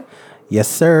 2049? Yes,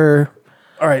 sir.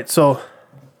 All right, so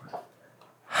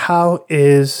how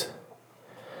is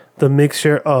the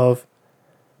mixture of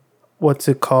what's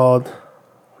it called?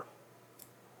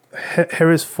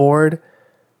 Harris Ford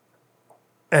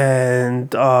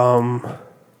and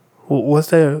what's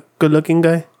that good-looking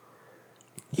guy?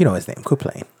 You know his name. Quit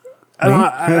playing. I don't know.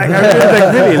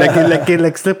 I really like it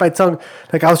like slipped my tongue.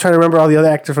 Like I was trying to remember all the other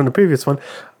actors from the previous one.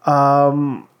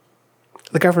 The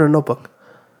guy from The Notebook.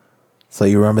 So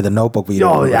you remember the Notebook? But you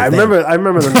don't Oh yeah, I his name.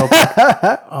 remember The Notebook.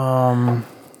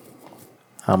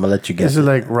 I'm gonna let you guess. Is it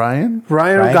like Ryan?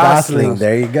 Ryan Gosling.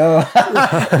 There you go.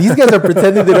 These guys are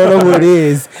pretending they don't know who it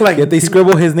is. Like- Yet they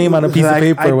scribble his name on a piece of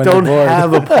paper I when don't they're bored.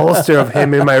 have a poster of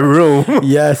him in my room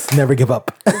Yes, never give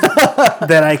up.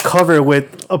 that I cover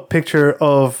with a picture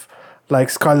of like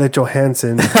Scarlett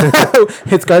Johansson.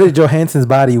 Hit Scarlett Johansson's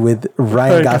body with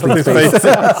Ryan Gosling's face.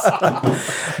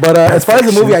 But as far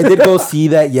as the movie, I did go see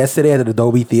that yesterday at the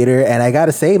Dolby Theater, and I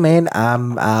gotta say, man,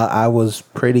 I was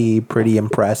pretty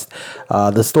impressed.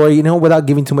 The story, you know, without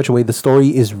giving too much away, the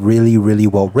story is really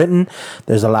well written.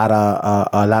 There's a lot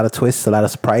of twists, a lot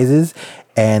of surprises.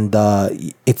 And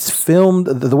it's filmed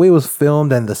the way it was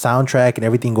filmed, and the soundtrack and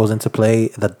everything goes into play.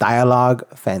 The dialogue,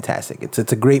 fantastic. It's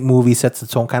a great movie, sets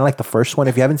its own, kind of like the first one.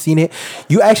 If you haven't seen it,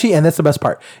 you actually, and that's the best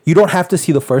part, you don't have to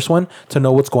see the first one to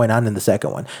know what's going on in the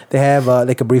second one. They have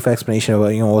like a brief explanation of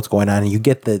what's going on, and you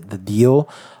get the deal.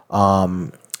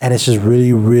 And it's just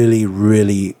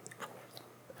really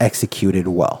executed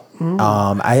well.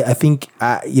 I think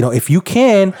if you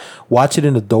can watch it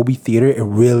in a Dolby Theater, it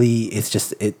really it's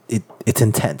just it's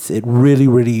intense. It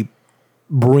really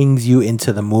brings you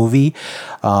into the movie.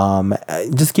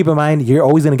 Just keep in mind, you're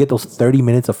always gonna get those 30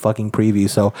 minutes of fucking preview.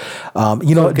 So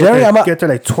generally Get there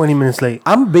like 20 minutes late.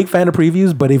 I'm a big fan of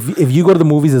previews, but if you go to the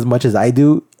movies as much as I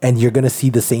do, and you're gonna see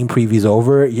the same previews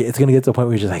over, it's gonna get to a point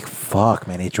where you're just like, "Fuck,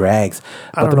 man, it drags."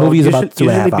 But the movie is about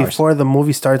 2.5 hours. Before the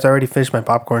movie starts, I already finished my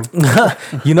popcorn.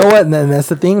 You know what? And that's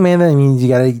the thing, man. I mean, you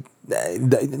gotta.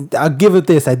 I'll give it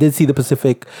this. I did see the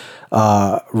Pacific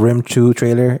Rim 2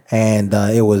 trailer, and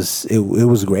it was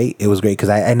great. It was great because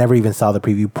I never even saw the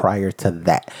preview prior to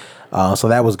that. So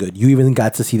that was good. You even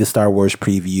got to see the Star Wars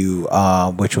preview,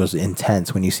 which was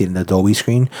intense when you see it in the Dolby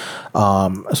screen.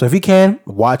 So if you can,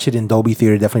 watch it in Dolby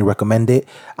Theater. Definitely recommend it.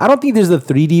 I don't think there's a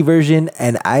 3D version,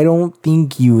 and I don't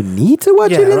think you need to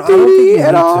watch it in 3D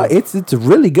at all. It's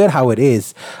really good how it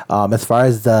is. As far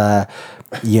as the,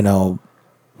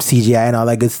 CGI and all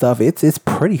that good stuff, it's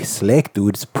pretty slick,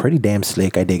 dude. It's pretty damn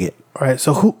slick. I dig it. All right,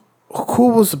 so who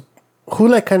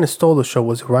like kind of stole the show?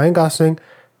 Was it Ryan Gosling,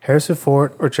 Harrison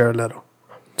Ford, or Jared Leto?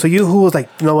 So who was like,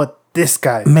 you know what, this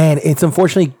guy? Man, it's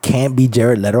unfortunately can't be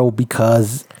Jared Leto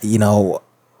because,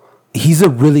 he's a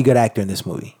really good actor in this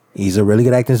movie.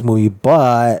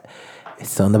 But it's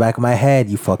still in the back of my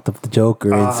head. You fucked up the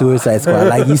Joker in Suicide Squad.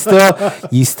 Like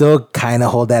you still kind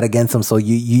of hold that against him. So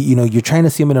you're trying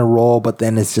to see him in a role, but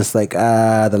then it's just like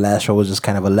the last role was just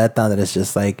kind of a letdown. That it's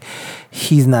just like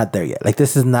he's not there yet. Like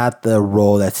this is not the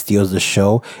role that steals the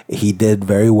show. He did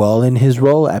very well in his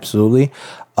role, absolutely.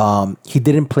 He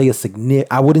didn't play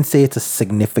I wouldn't say it's a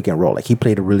significant role. Like he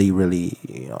played a really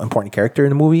important character in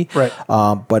the movie, right?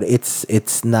 But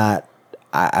it's not.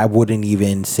 I wouldn't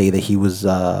even say that he was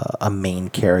a main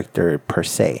character per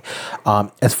se.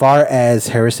 As far as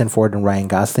Harrison Ford and Ryan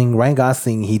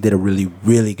Gosling, he did a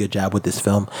really good job with this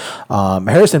film.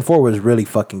 Harrison Ford was really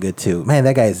fucking good too. Man,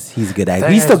 he's a good actor.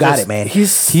 He still got it, man. He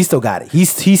still got it. He's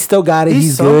still got it.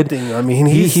 He's good. I mean,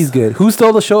 he's good. Who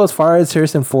stole the show as far as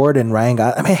Harrison Ford and Ryan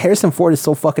Gosling? I mean, Harrison Ford is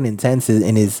so fucking intense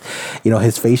in his,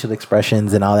 his facial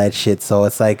expressions and all that shit. So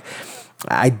it's like,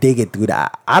 I dig it, dude.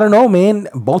 I don't know, man.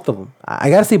 Both of them.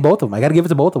 I gotta say both of them. I gotta give it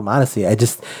to both of them, honestly.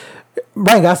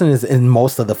 Ryan Gosling is in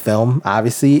most of the film,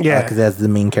 obviously, because that's the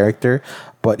main character.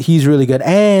 But he's really good.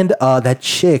 And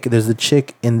there's a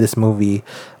chick in this movie.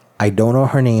 I don't know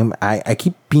her name. I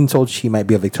keep being told she might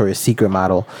be a Victoria's Secret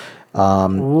model.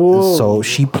 So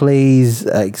she plays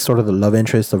sort of the love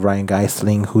interest of Ryan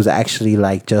Gosling, who's actually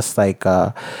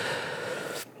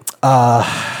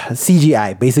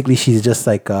CGI. Basically, she's just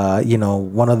like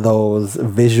one of those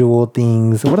visual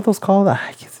things. What are those called?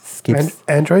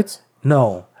 Androids?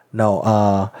 No.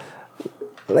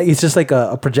 Like it's just like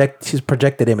she's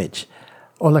projected image.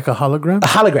 Oh, like a hologram? A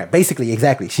hologram, basically,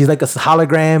 exactly. She's like a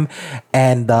hologram,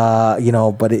 and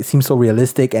but it seems so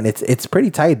realistic, and it's pretty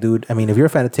tight, dude. I mean, if you're a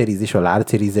fan of titties, they show a lot of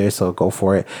titties there, so go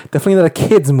for it. Definitely not a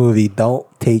kids movie. Don't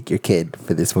take your kid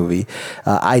for this movie.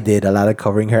 I did a lot of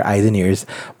covering her eyes and ears,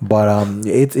 but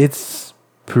it's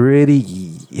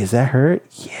pretty. Is that her?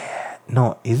 Yeah.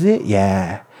 No, is it?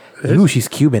 Yeah. Ooh, she's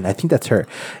Cuban. I think that's her.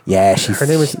 Yeah, Her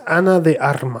name is Ana de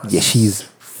Armas. Yeah, she's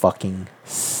fucking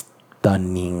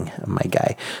stunning, my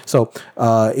guy. So,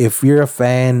 if you're a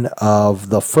fan of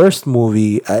the first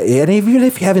movie, and even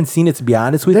if you haven't seen it, to be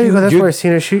honest with there you you, go. That's where I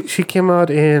seen her. She came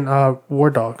out in War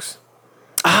Dogs.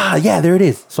 Ah, yeah, there it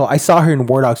is. So I saw her in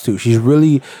War Dogs too. She's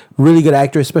really, really good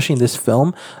actor, especially in this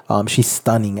film. She's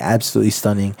stunning, absolutely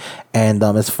stunning. And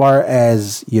as far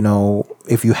as, you know,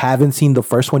 if you haven't seen the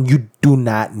first one, you do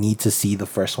not need to see the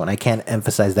first one. I can't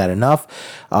emphasize that enough.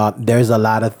 There's a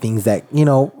lot of things that, you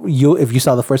know, if you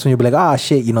saw the first one, you'll be like, ah,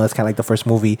 shit, you know, it's kind of like the first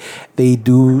movie. They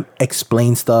do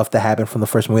explain stuff that happened from the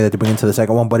first movie that they bring into the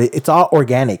second one, but it's all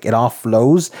organic. It all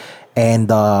flows.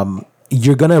 And,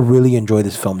 you're gonna really enjoy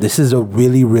this film. This is a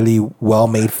really, really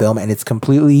well-made film, and it's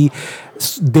completely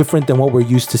different than what we're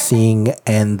used to seeing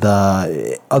in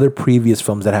the other previous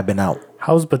films that have been out.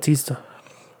 How's Batista?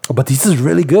 Batista's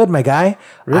really good, my guy.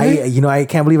 Really? I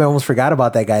can't believe I almost forgot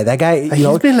about that guy. That guy,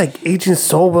 He's been like aging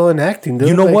so well in acting, dude.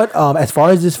 You know like, what? As far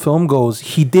as this film goes,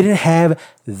 he didn't have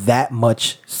that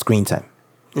much screen time.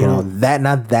 You know,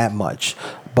 not that much.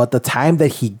 But the time that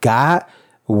he got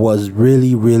was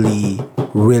really, really,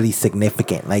 really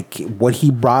significant. Like what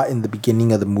he brought in the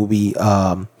beginning of the movie,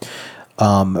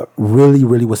 really,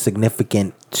 really was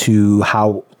significant to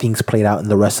how things played out in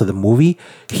the rest of the movie.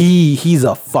 He's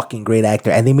a fucking great actor,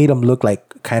 and they made him look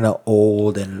like kind of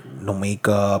old and no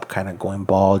makeup, kind of going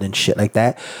bald and shit like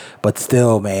that. But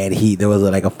still, man, there was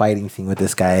like a fighting scene with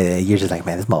this guy. You're just like,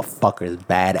 man, this motherfucker is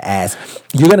badass.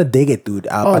 You're gonna dig it, dude.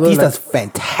 Batista's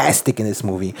fantastic in this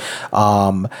movie.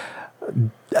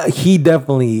 He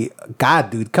definitely,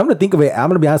 God, dude, come to think of it, I'm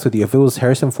gonna be honest with you, if it was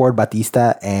Harrison Ford,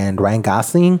 Batista, and Ryan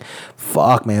Gosling,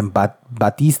 fuck, man,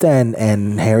 Batista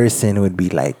and Harrison would be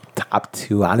like top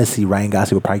two. Honestly, Ryan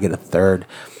Gosling would probably get a third.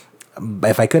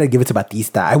 If I could, I'd give it to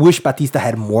Batista. I wish Batista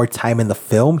had more time in the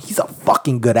film. He's a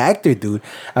fucking good actor, dude.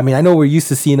 I mean, I know we're used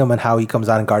to seeing him and how he comes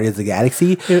out in Guardians of the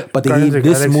Galaxy, but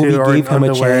this movie gave him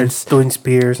a chance doing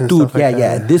spears and dude, stuff like that.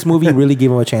 Yeah. This movie really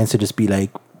gave him a chance to just be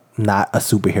like, not a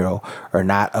superhero or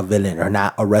not a villain or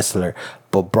not a wrestler,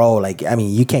 but bro, like, I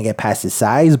mean, you can't get past his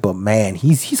size, but man,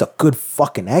 he's a good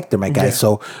fucking actor, my guy. Yeah.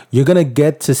 So you're gonna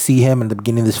get to see him in the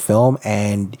beginning of this film,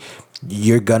 and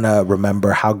you're gonna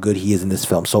remember how good he is in this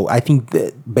film. So I think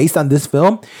that based on this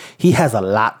film, he has a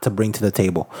lot to bring to the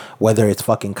table. Whether it's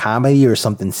fucking comedy or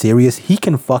something serious, he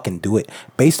can fucking do it.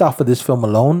 Based off of this film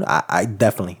alone, I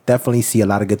definitely see a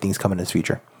lot of good things coming in his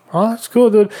future. Oh, that's cool,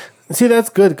 dude. See, that's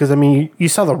good because I mean, you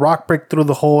saw The Rock break through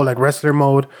the whole like wrestler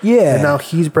mode, yeah, and now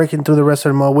he's breaking through the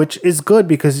wrestler mode, which is good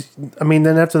because I mean,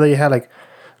 then after that you had like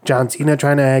John Cena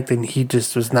trying to act, and he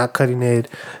just was not cutting it.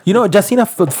 You know, John Cena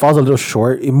falls a little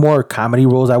short in more comedy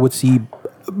roles. I would see.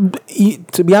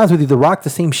 To be honest with you, The Rock, the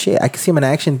same shit. I can see him in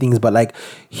action things, but like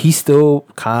he's still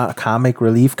comic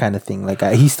relief kind of thing. Like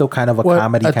he's still kind of a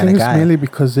comedy kind of guy. I think it's mainly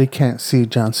because they can't see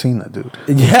John Cena, dude.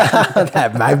 Yeah,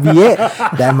 that might be it.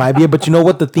 That might be it. But you know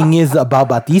what the thing is about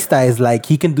Batista is like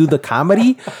he can do the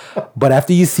comedy, but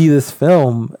after you see this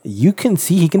film, you can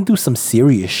see he can do some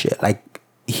serious shit. Like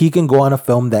he can go on a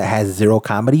film that has zero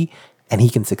comedy and he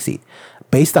can succeed.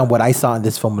 Based on what I saw in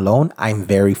this film alone, I'm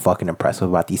very fucking impressed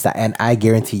with Batista, and I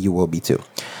guarantee you will be too.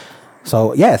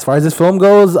 So yeah, as far as this film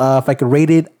goes, if I could rate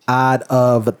it out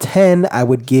of 10, I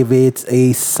would give it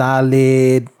a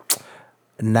solid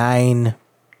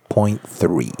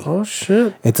 9.3. Oh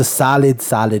shit! It's a solid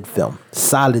film.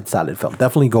 Solid film.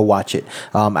 Definitely go watch it.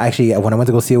 Actually, when I went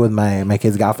to go see it with my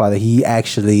kid's godfather, he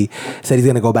actually said he's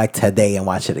gonna go back today and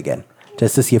watch it again,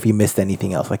 just to see if he missed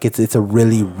anything else. Like it's a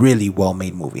really, really well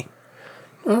made movie.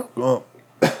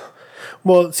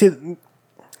 Well, see,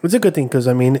 it's a good thing because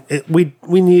I mean, we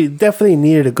definitely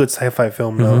needed a good sci-fi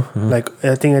film though. Mm-hmm. Like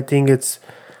I think it's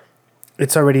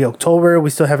already October. We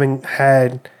still haven't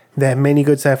had that many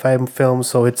good sci-fi films,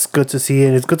 so it's good to see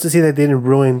it. It's good to see that they didn't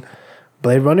ruin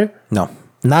Blade Runner. No,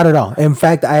 not at all. In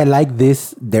fact, I like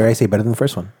this. Dare I say, better than the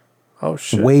first one? Oh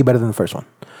shit! Way better than the first one.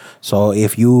 So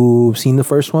if you've seen the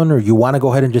first one or you want to go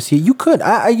ahead and just see it, you could.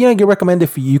 I recommend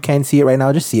if you can't see it right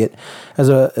now, just see it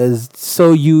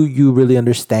so you really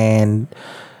understand.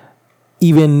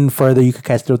 Even further, you could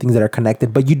catch little things that are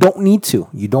connected, but you don't need to.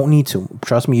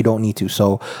 Trust me, you don't need to.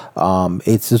 So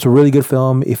it's a really good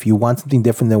film. If you want something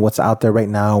different than what's out there right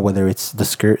now, whether it's the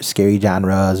scary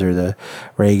genres or the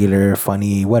regular,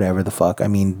 funny, whatever the fuck. I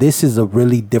mean, this is a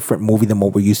really different movie than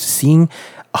what we're used to seeing.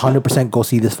 100% go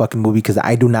see this fucking movie because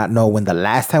I do not know when the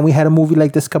last time we had a movie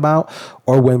like this come out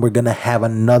or when we're going to have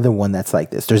another one that's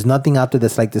like this. There's nothing out there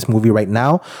that's like this movie right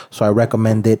now. So I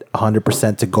recommend it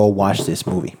 100% to go watch this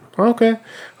movie. Okay.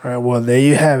 All right. Well, there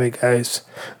you have it, guys.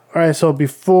 All right. So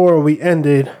before we end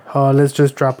it, let's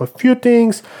just drop a few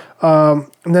things.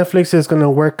 Netflix is going to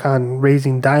work on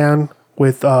Raising Dion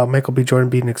with Michael B. Jordan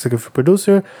being executive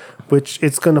producer, which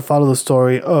it's going to follow the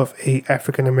story of a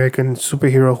African American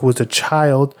superhero who is a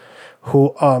child,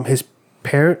 who his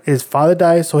father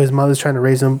died, so his mother's trying to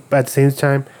raise him, but at the same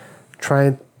time,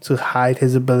 trying to hide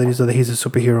his abilities so that he's a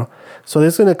superhero. So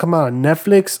this is gonna come out on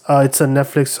Netflix. It's a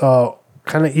Netflix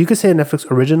kind of, you could say a Netflix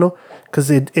original, because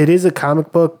it is a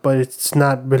comic book, but it's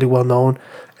not really well known.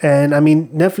 And I mean,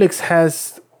 Netflix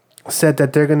has said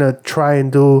that they're gonna try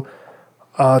and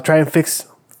fix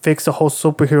the whole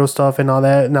superhero stuff and all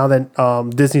that now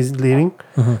that Disney's leaving.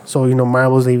 So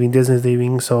Marvel's leaving, Disney's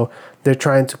leaving, so they're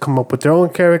trying to come up with their own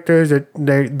characters.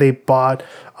 They bought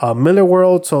Miller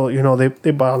World, so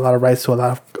they bought a lot of rights to a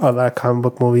lot of comic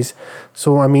book movies.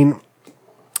 So I mean,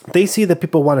 they see that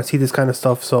people want to see this kind of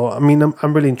stuff. So I mean,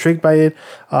 I'm really intrigued by it.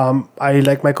 I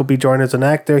like Michael B. Jordan as an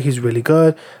actor. He's really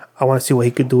good. I want to see what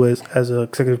he could do as an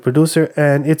executive producer.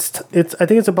 And I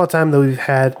think it's about time that we've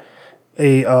had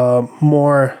a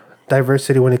more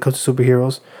diversity when it comes to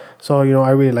superheroes. So I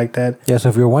really like that. Yeah, so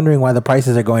if you're wondering why the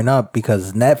prices are going up,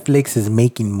 because Netflix is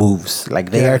making moves. Like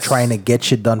they are trying to get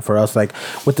shit done for us. Like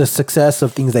with the success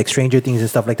of things like Stranger Things and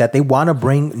stuff like that, they want to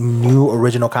bring new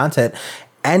original content.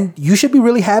 And you should be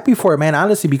really happy for it, man,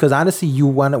 honestly, because honestly, you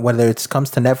want, whether it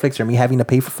comes to Netflix or me having to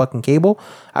pay for fucking cable,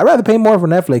 I'd rather pay more for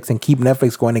Netflix and keep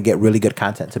Netflix going to get really good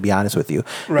content, to be honest with you.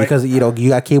 Right. Because, you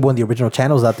got cable and the original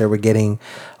channels out there. We're getting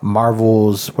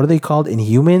Marvel's, what are they called?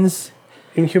 Inhumans?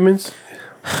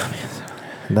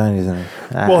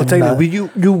 Well, technically,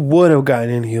 you would have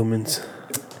gotten Inhumans.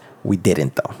 We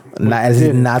didn't, though.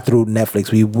 Not through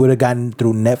Netflix. We would have gotten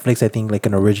through Netflix, I think, like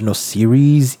an original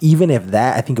series. Even if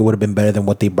that, I think it would have been better than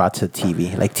what they brought to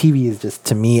TV. Like, TV is just,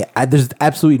 to me, there's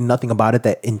absolutely nothing about it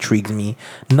that intrigues me.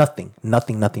 Nothing.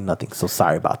 So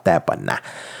sorry about that, but nah.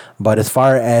 But as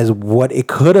far as what it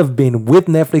could have been with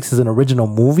Netflix as an original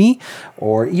movie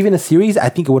or even a series, I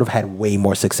think it would have had way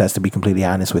more success, to be completely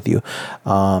honest with you.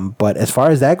 But as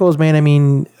far as that goes, man, I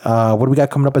mean, what do we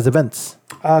got coming up as events?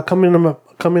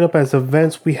 Coming up as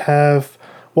events, we have,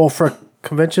 well, for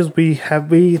conventions, we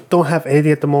don't have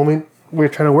anything at the moment. We're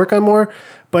trying to work on more,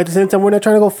 but at the same time, we're not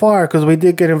trying to go far because we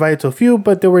did get invited to a few,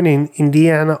 but they were in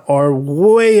Indiana or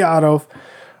way out of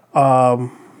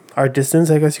our distance,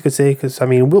 I guess you could say. Because I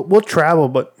mean, we'll travel,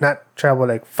 but not travel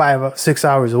like 5-6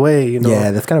 hours away.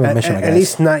 Yeah, that's kind of a mission, I guess. At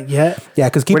least not yet. Yeah,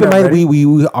 because keep in mind,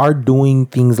 we are doing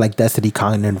things like Destiny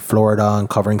Con in Florida and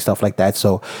covering stuff like that.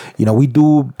 So, we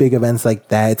do big events like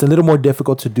that. It's a little more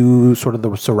difficult to do sort of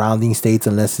the surrounding states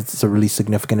unless it's a really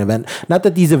significant event. Not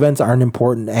that these events aren't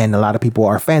important and a lot of people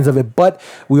are fans of it, but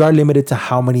we are limited to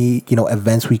how many,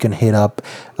 events we can hit up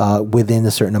within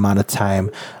a certain amount of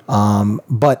time.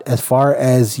 But as far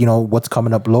as, what's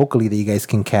coming up locally that you guys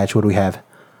can catch, what do we have?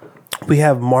 We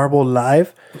have Marvel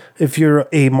Live. If you're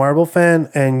a Marvel fan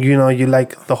and you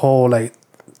like the whole like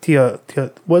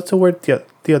what's the word?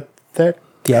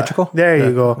 Theatrical? There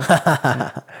you go.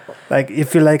 Like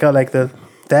if you like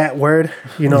that word,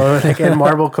 like and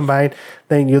Marvel combined,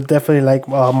 then you'll definitely like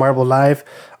Marvel Live.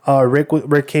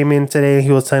 Rick came in today. He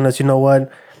was telling us,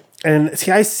 what? And see,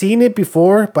 I seen it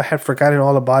before, but had forgotten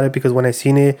all about it because when I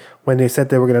seen it, when they said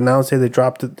they were gonna announce it, they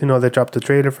dropped it. They dropped the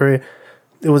trailer for it.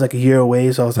 It was like a year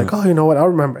away, so I was like, oh, you know what? I'll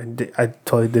remember. I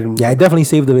totally didn't. Yeah, I definitely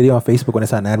saved the video on Facebook when I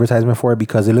saw an advertisement for it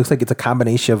because it looks like it's a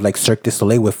combination of like Cirque du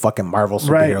Soleil with fucking Marvel superheroes,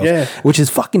 right, yeah. Which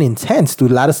is fucking intense, dude.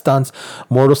 A lot of stunts,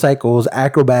 motorcycles,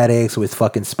 acrobatics with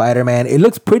fucking Spider-Man. It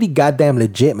looks pretty goddamn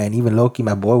legit, man. Even Loki,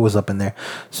 my boy, was up in there.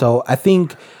 So I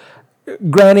think,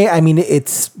 granted, I mean,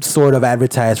 it's sort of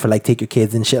advertised for like take your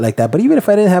kids and shit like that. But even if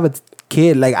I didn't have a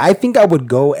kid, like I think I would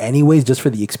go anyways just for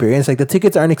the experience. Like the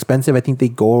tickets aren't expensive. I think they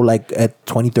go like at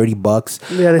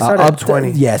 $20-$30. Yeah, they start at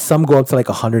 20. Yeah, some go up to like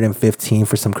 115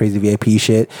 for some crazy VIP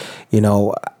shit.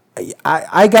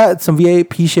 I got some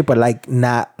VIP shit, but like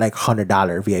not like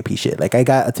 $100 VIP shit. Like I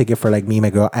got a ticket for like me, my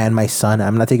girl, and my son.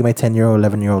 I'm not taking my 10-year-old,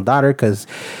 11-year-old daughter because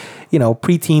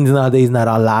preteens nowadays, not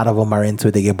a lot of them are into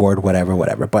it. They get bored,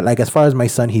 whatever. But like, as far as my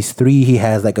son, he's 3. He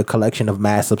has like a collection of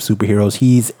massive superheroes.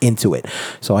 He's into it.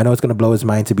 So I know it's going to blow his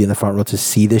mind to be in the front row to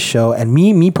see this show. And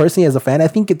me personally, as a fan, I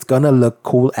think it's going to look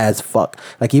cool as fuck.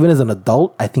 Like, even as an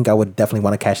adult, I think I would definitely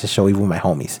want to catch the show even with my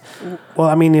homies. Well,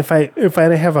 I mean, if I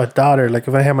didn't have a daughter, like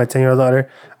if I had my 10-year-old daughter,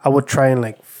 I would try and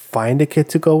like find a kid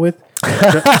to go with. He's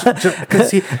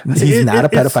not a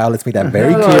pedophile. Let's make that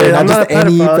very clear. Not just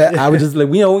any. I would just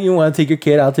like, you want to take your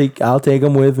kid, I'll take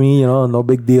him with me. No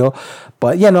big deal.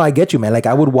 But yeah, no, I get you, man. Like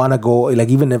I would want to go, like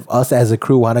even if us as a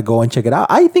crew want to go and check it out,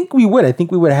 I think we would. I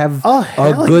think we would have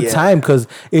a good time, because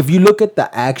if you look at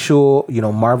the actual,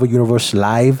 Marvel Universe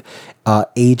Live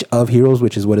Age of Heroes,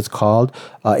 which is what it's called,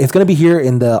 it's gonna be here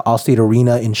in the Allstate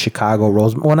Arena in Chicago,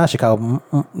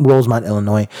 Rosemont,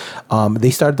 Illinois.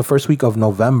 They start the first week of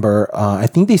November. I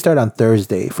think they start on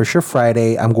Thursday, for sure.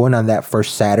 Friday, I'm going on that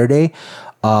first Saturday.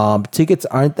 Tickets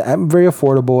aren't very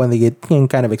affordable, and they get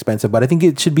kind of expensive, but I think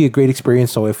it should be a great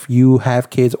experience. So if you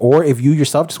have kids, or if you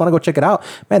yourself just want to go check it out,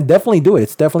 man, definitely do it.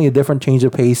 It's definitely a different change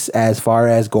of pace as far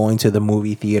as going to the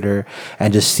movie theater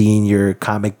and just seeing your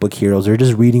comic book heroes or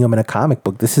just reading them in a comic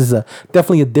book. This is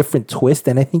definitely a different twist,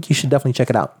 and I think you should definitely check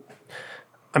it out.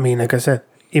 I mean, like I said,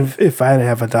 if I didn't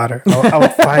have a daughter, I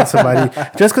would find somebody.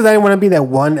 Just because I didn't want to be that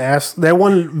one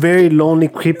very lonely,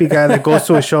 creepy guy that goes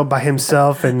to a show by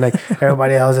himself, and like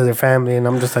everybody else has their family, and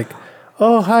I'm just like,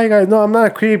 oh, hi guys. No, I'm not a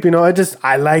creep.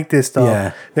 I like this stuff.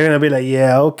 Yeah. They're gonna be like,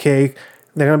 yeah, okay.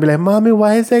 They're gonna be like, mommy,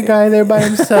 why is that guy there by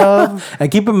himself?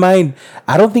 And keep in mind,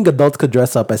 I don't think adults could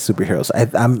dress up as superheroes.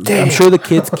 I'm sure the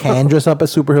kids can dress up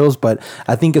as superheroes, but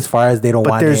I think as far as they don't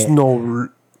want it. But there's no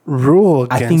rule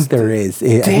against I think there is.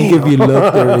 I think if you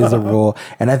look, there is a rule,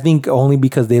 and I think only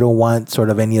because they don't want sort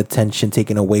of any attention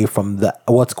taken away from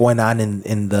what's going on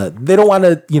in the. They don't want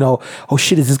to, oh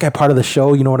shit, is this guy part of the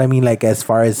show? You know what I mean? Like as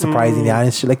far as surprising the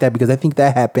audience, shit like that. Because I think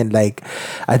that happened. Like,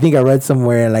 I think I read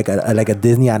somewhere like a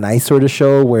Disney on Ice sort of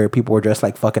show where people were dressed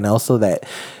like fucking Elsa. That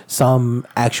some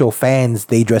actual fans,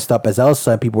 they dressed up as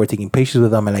Elsa, and people were taking pictures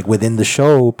with them, and like within the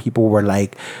show, people were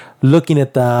like looking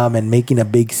at them and making a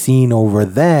big scene over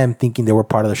them, thinking they were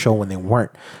part of the show when they weren't.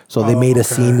 So they made a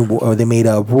scene, or they made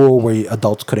a rule where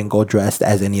adults couldn't go dressed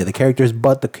as any of the characters,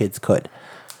 but the kids could.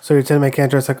 So you're telling me I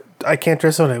can't dress up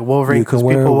like Wolverine? You can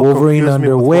wear Wolverine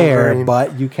underwear,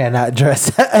 but you cannot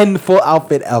dress in full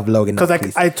outfit of Logan.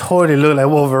 Because I totally look like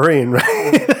Wolverine,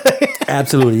 right?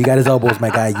 Absolutely. You got his elbows, my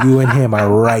guy. You and him are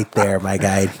right there, my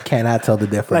guy. Cannot tell the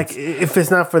difference. Like, if it's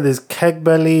not for this keg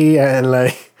belly and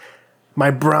like my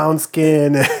brown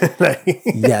skin.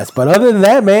 Yes, but other than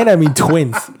that, man, I mean,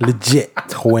 twins. Legit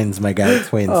twins, my guy.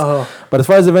 Twins. Oh. But as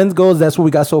far as events goes, that's what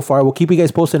we got so far. We'll keep you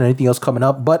guys posted on anything else coming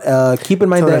up. But keep in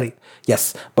mind that,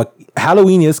 yes, but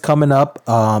Halloween is coming up,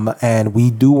 and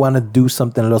we do want to do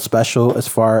something a little special as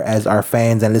far as our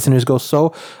fans and listeners go.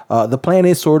 So the plan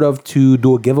is sort of to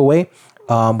do a giveaway.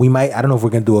 We might, I don't know if we're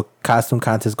going to do a costume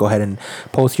contest. Go ahead and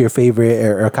post your favorite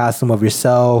or a costume of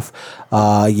yourself,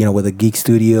 with a Geek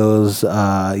Studios,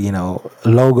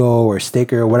 logo or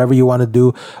sticker or whatever you want to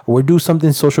do. Or do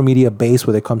something social media based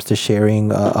when it comes to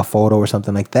sharing a photo or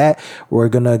something like that. We're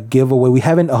going to give away, we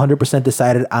haven't 100%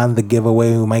 decided on the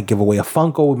giveaway. We might give away a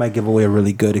Funko. We might give away a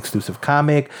really good exclusive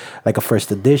comic, like a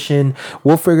first edition.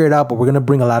 We'll figure it out, but we're going to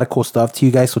bring a lot of cool stuff to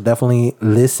you guys. So definitely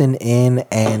listen in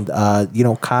and,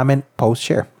 comment, post,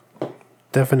 share.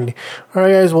 Definitely. All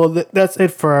right, guys. Well, that's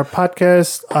it for our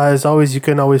podcast. As always, you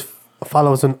can always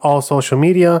follow us on all social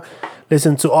media.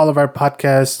 Listen to all of our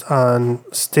podcasts on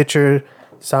Stitcher,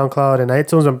 SoundCloud, and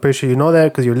iTunes. I'm pretty sure you know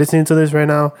that because you're listening to this right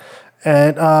now.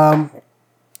 And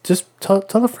just tell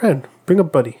a friend. Bring a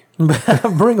buddy.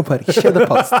 Bring a buddy. Share the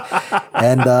post.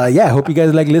 And I hope you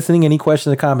guys like listening. Any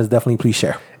questions or comments, definitely please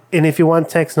share. And if you want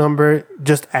text number,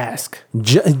 just ask.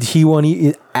 He won't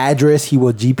need address. He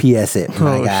will GPS it,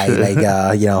 my guy.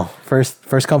 Shit. Like,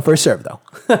 first come, first serve, though.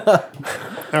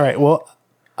 All right. Well,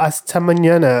 hasta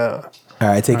mañana. All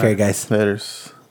right. Take care, guys. Laters.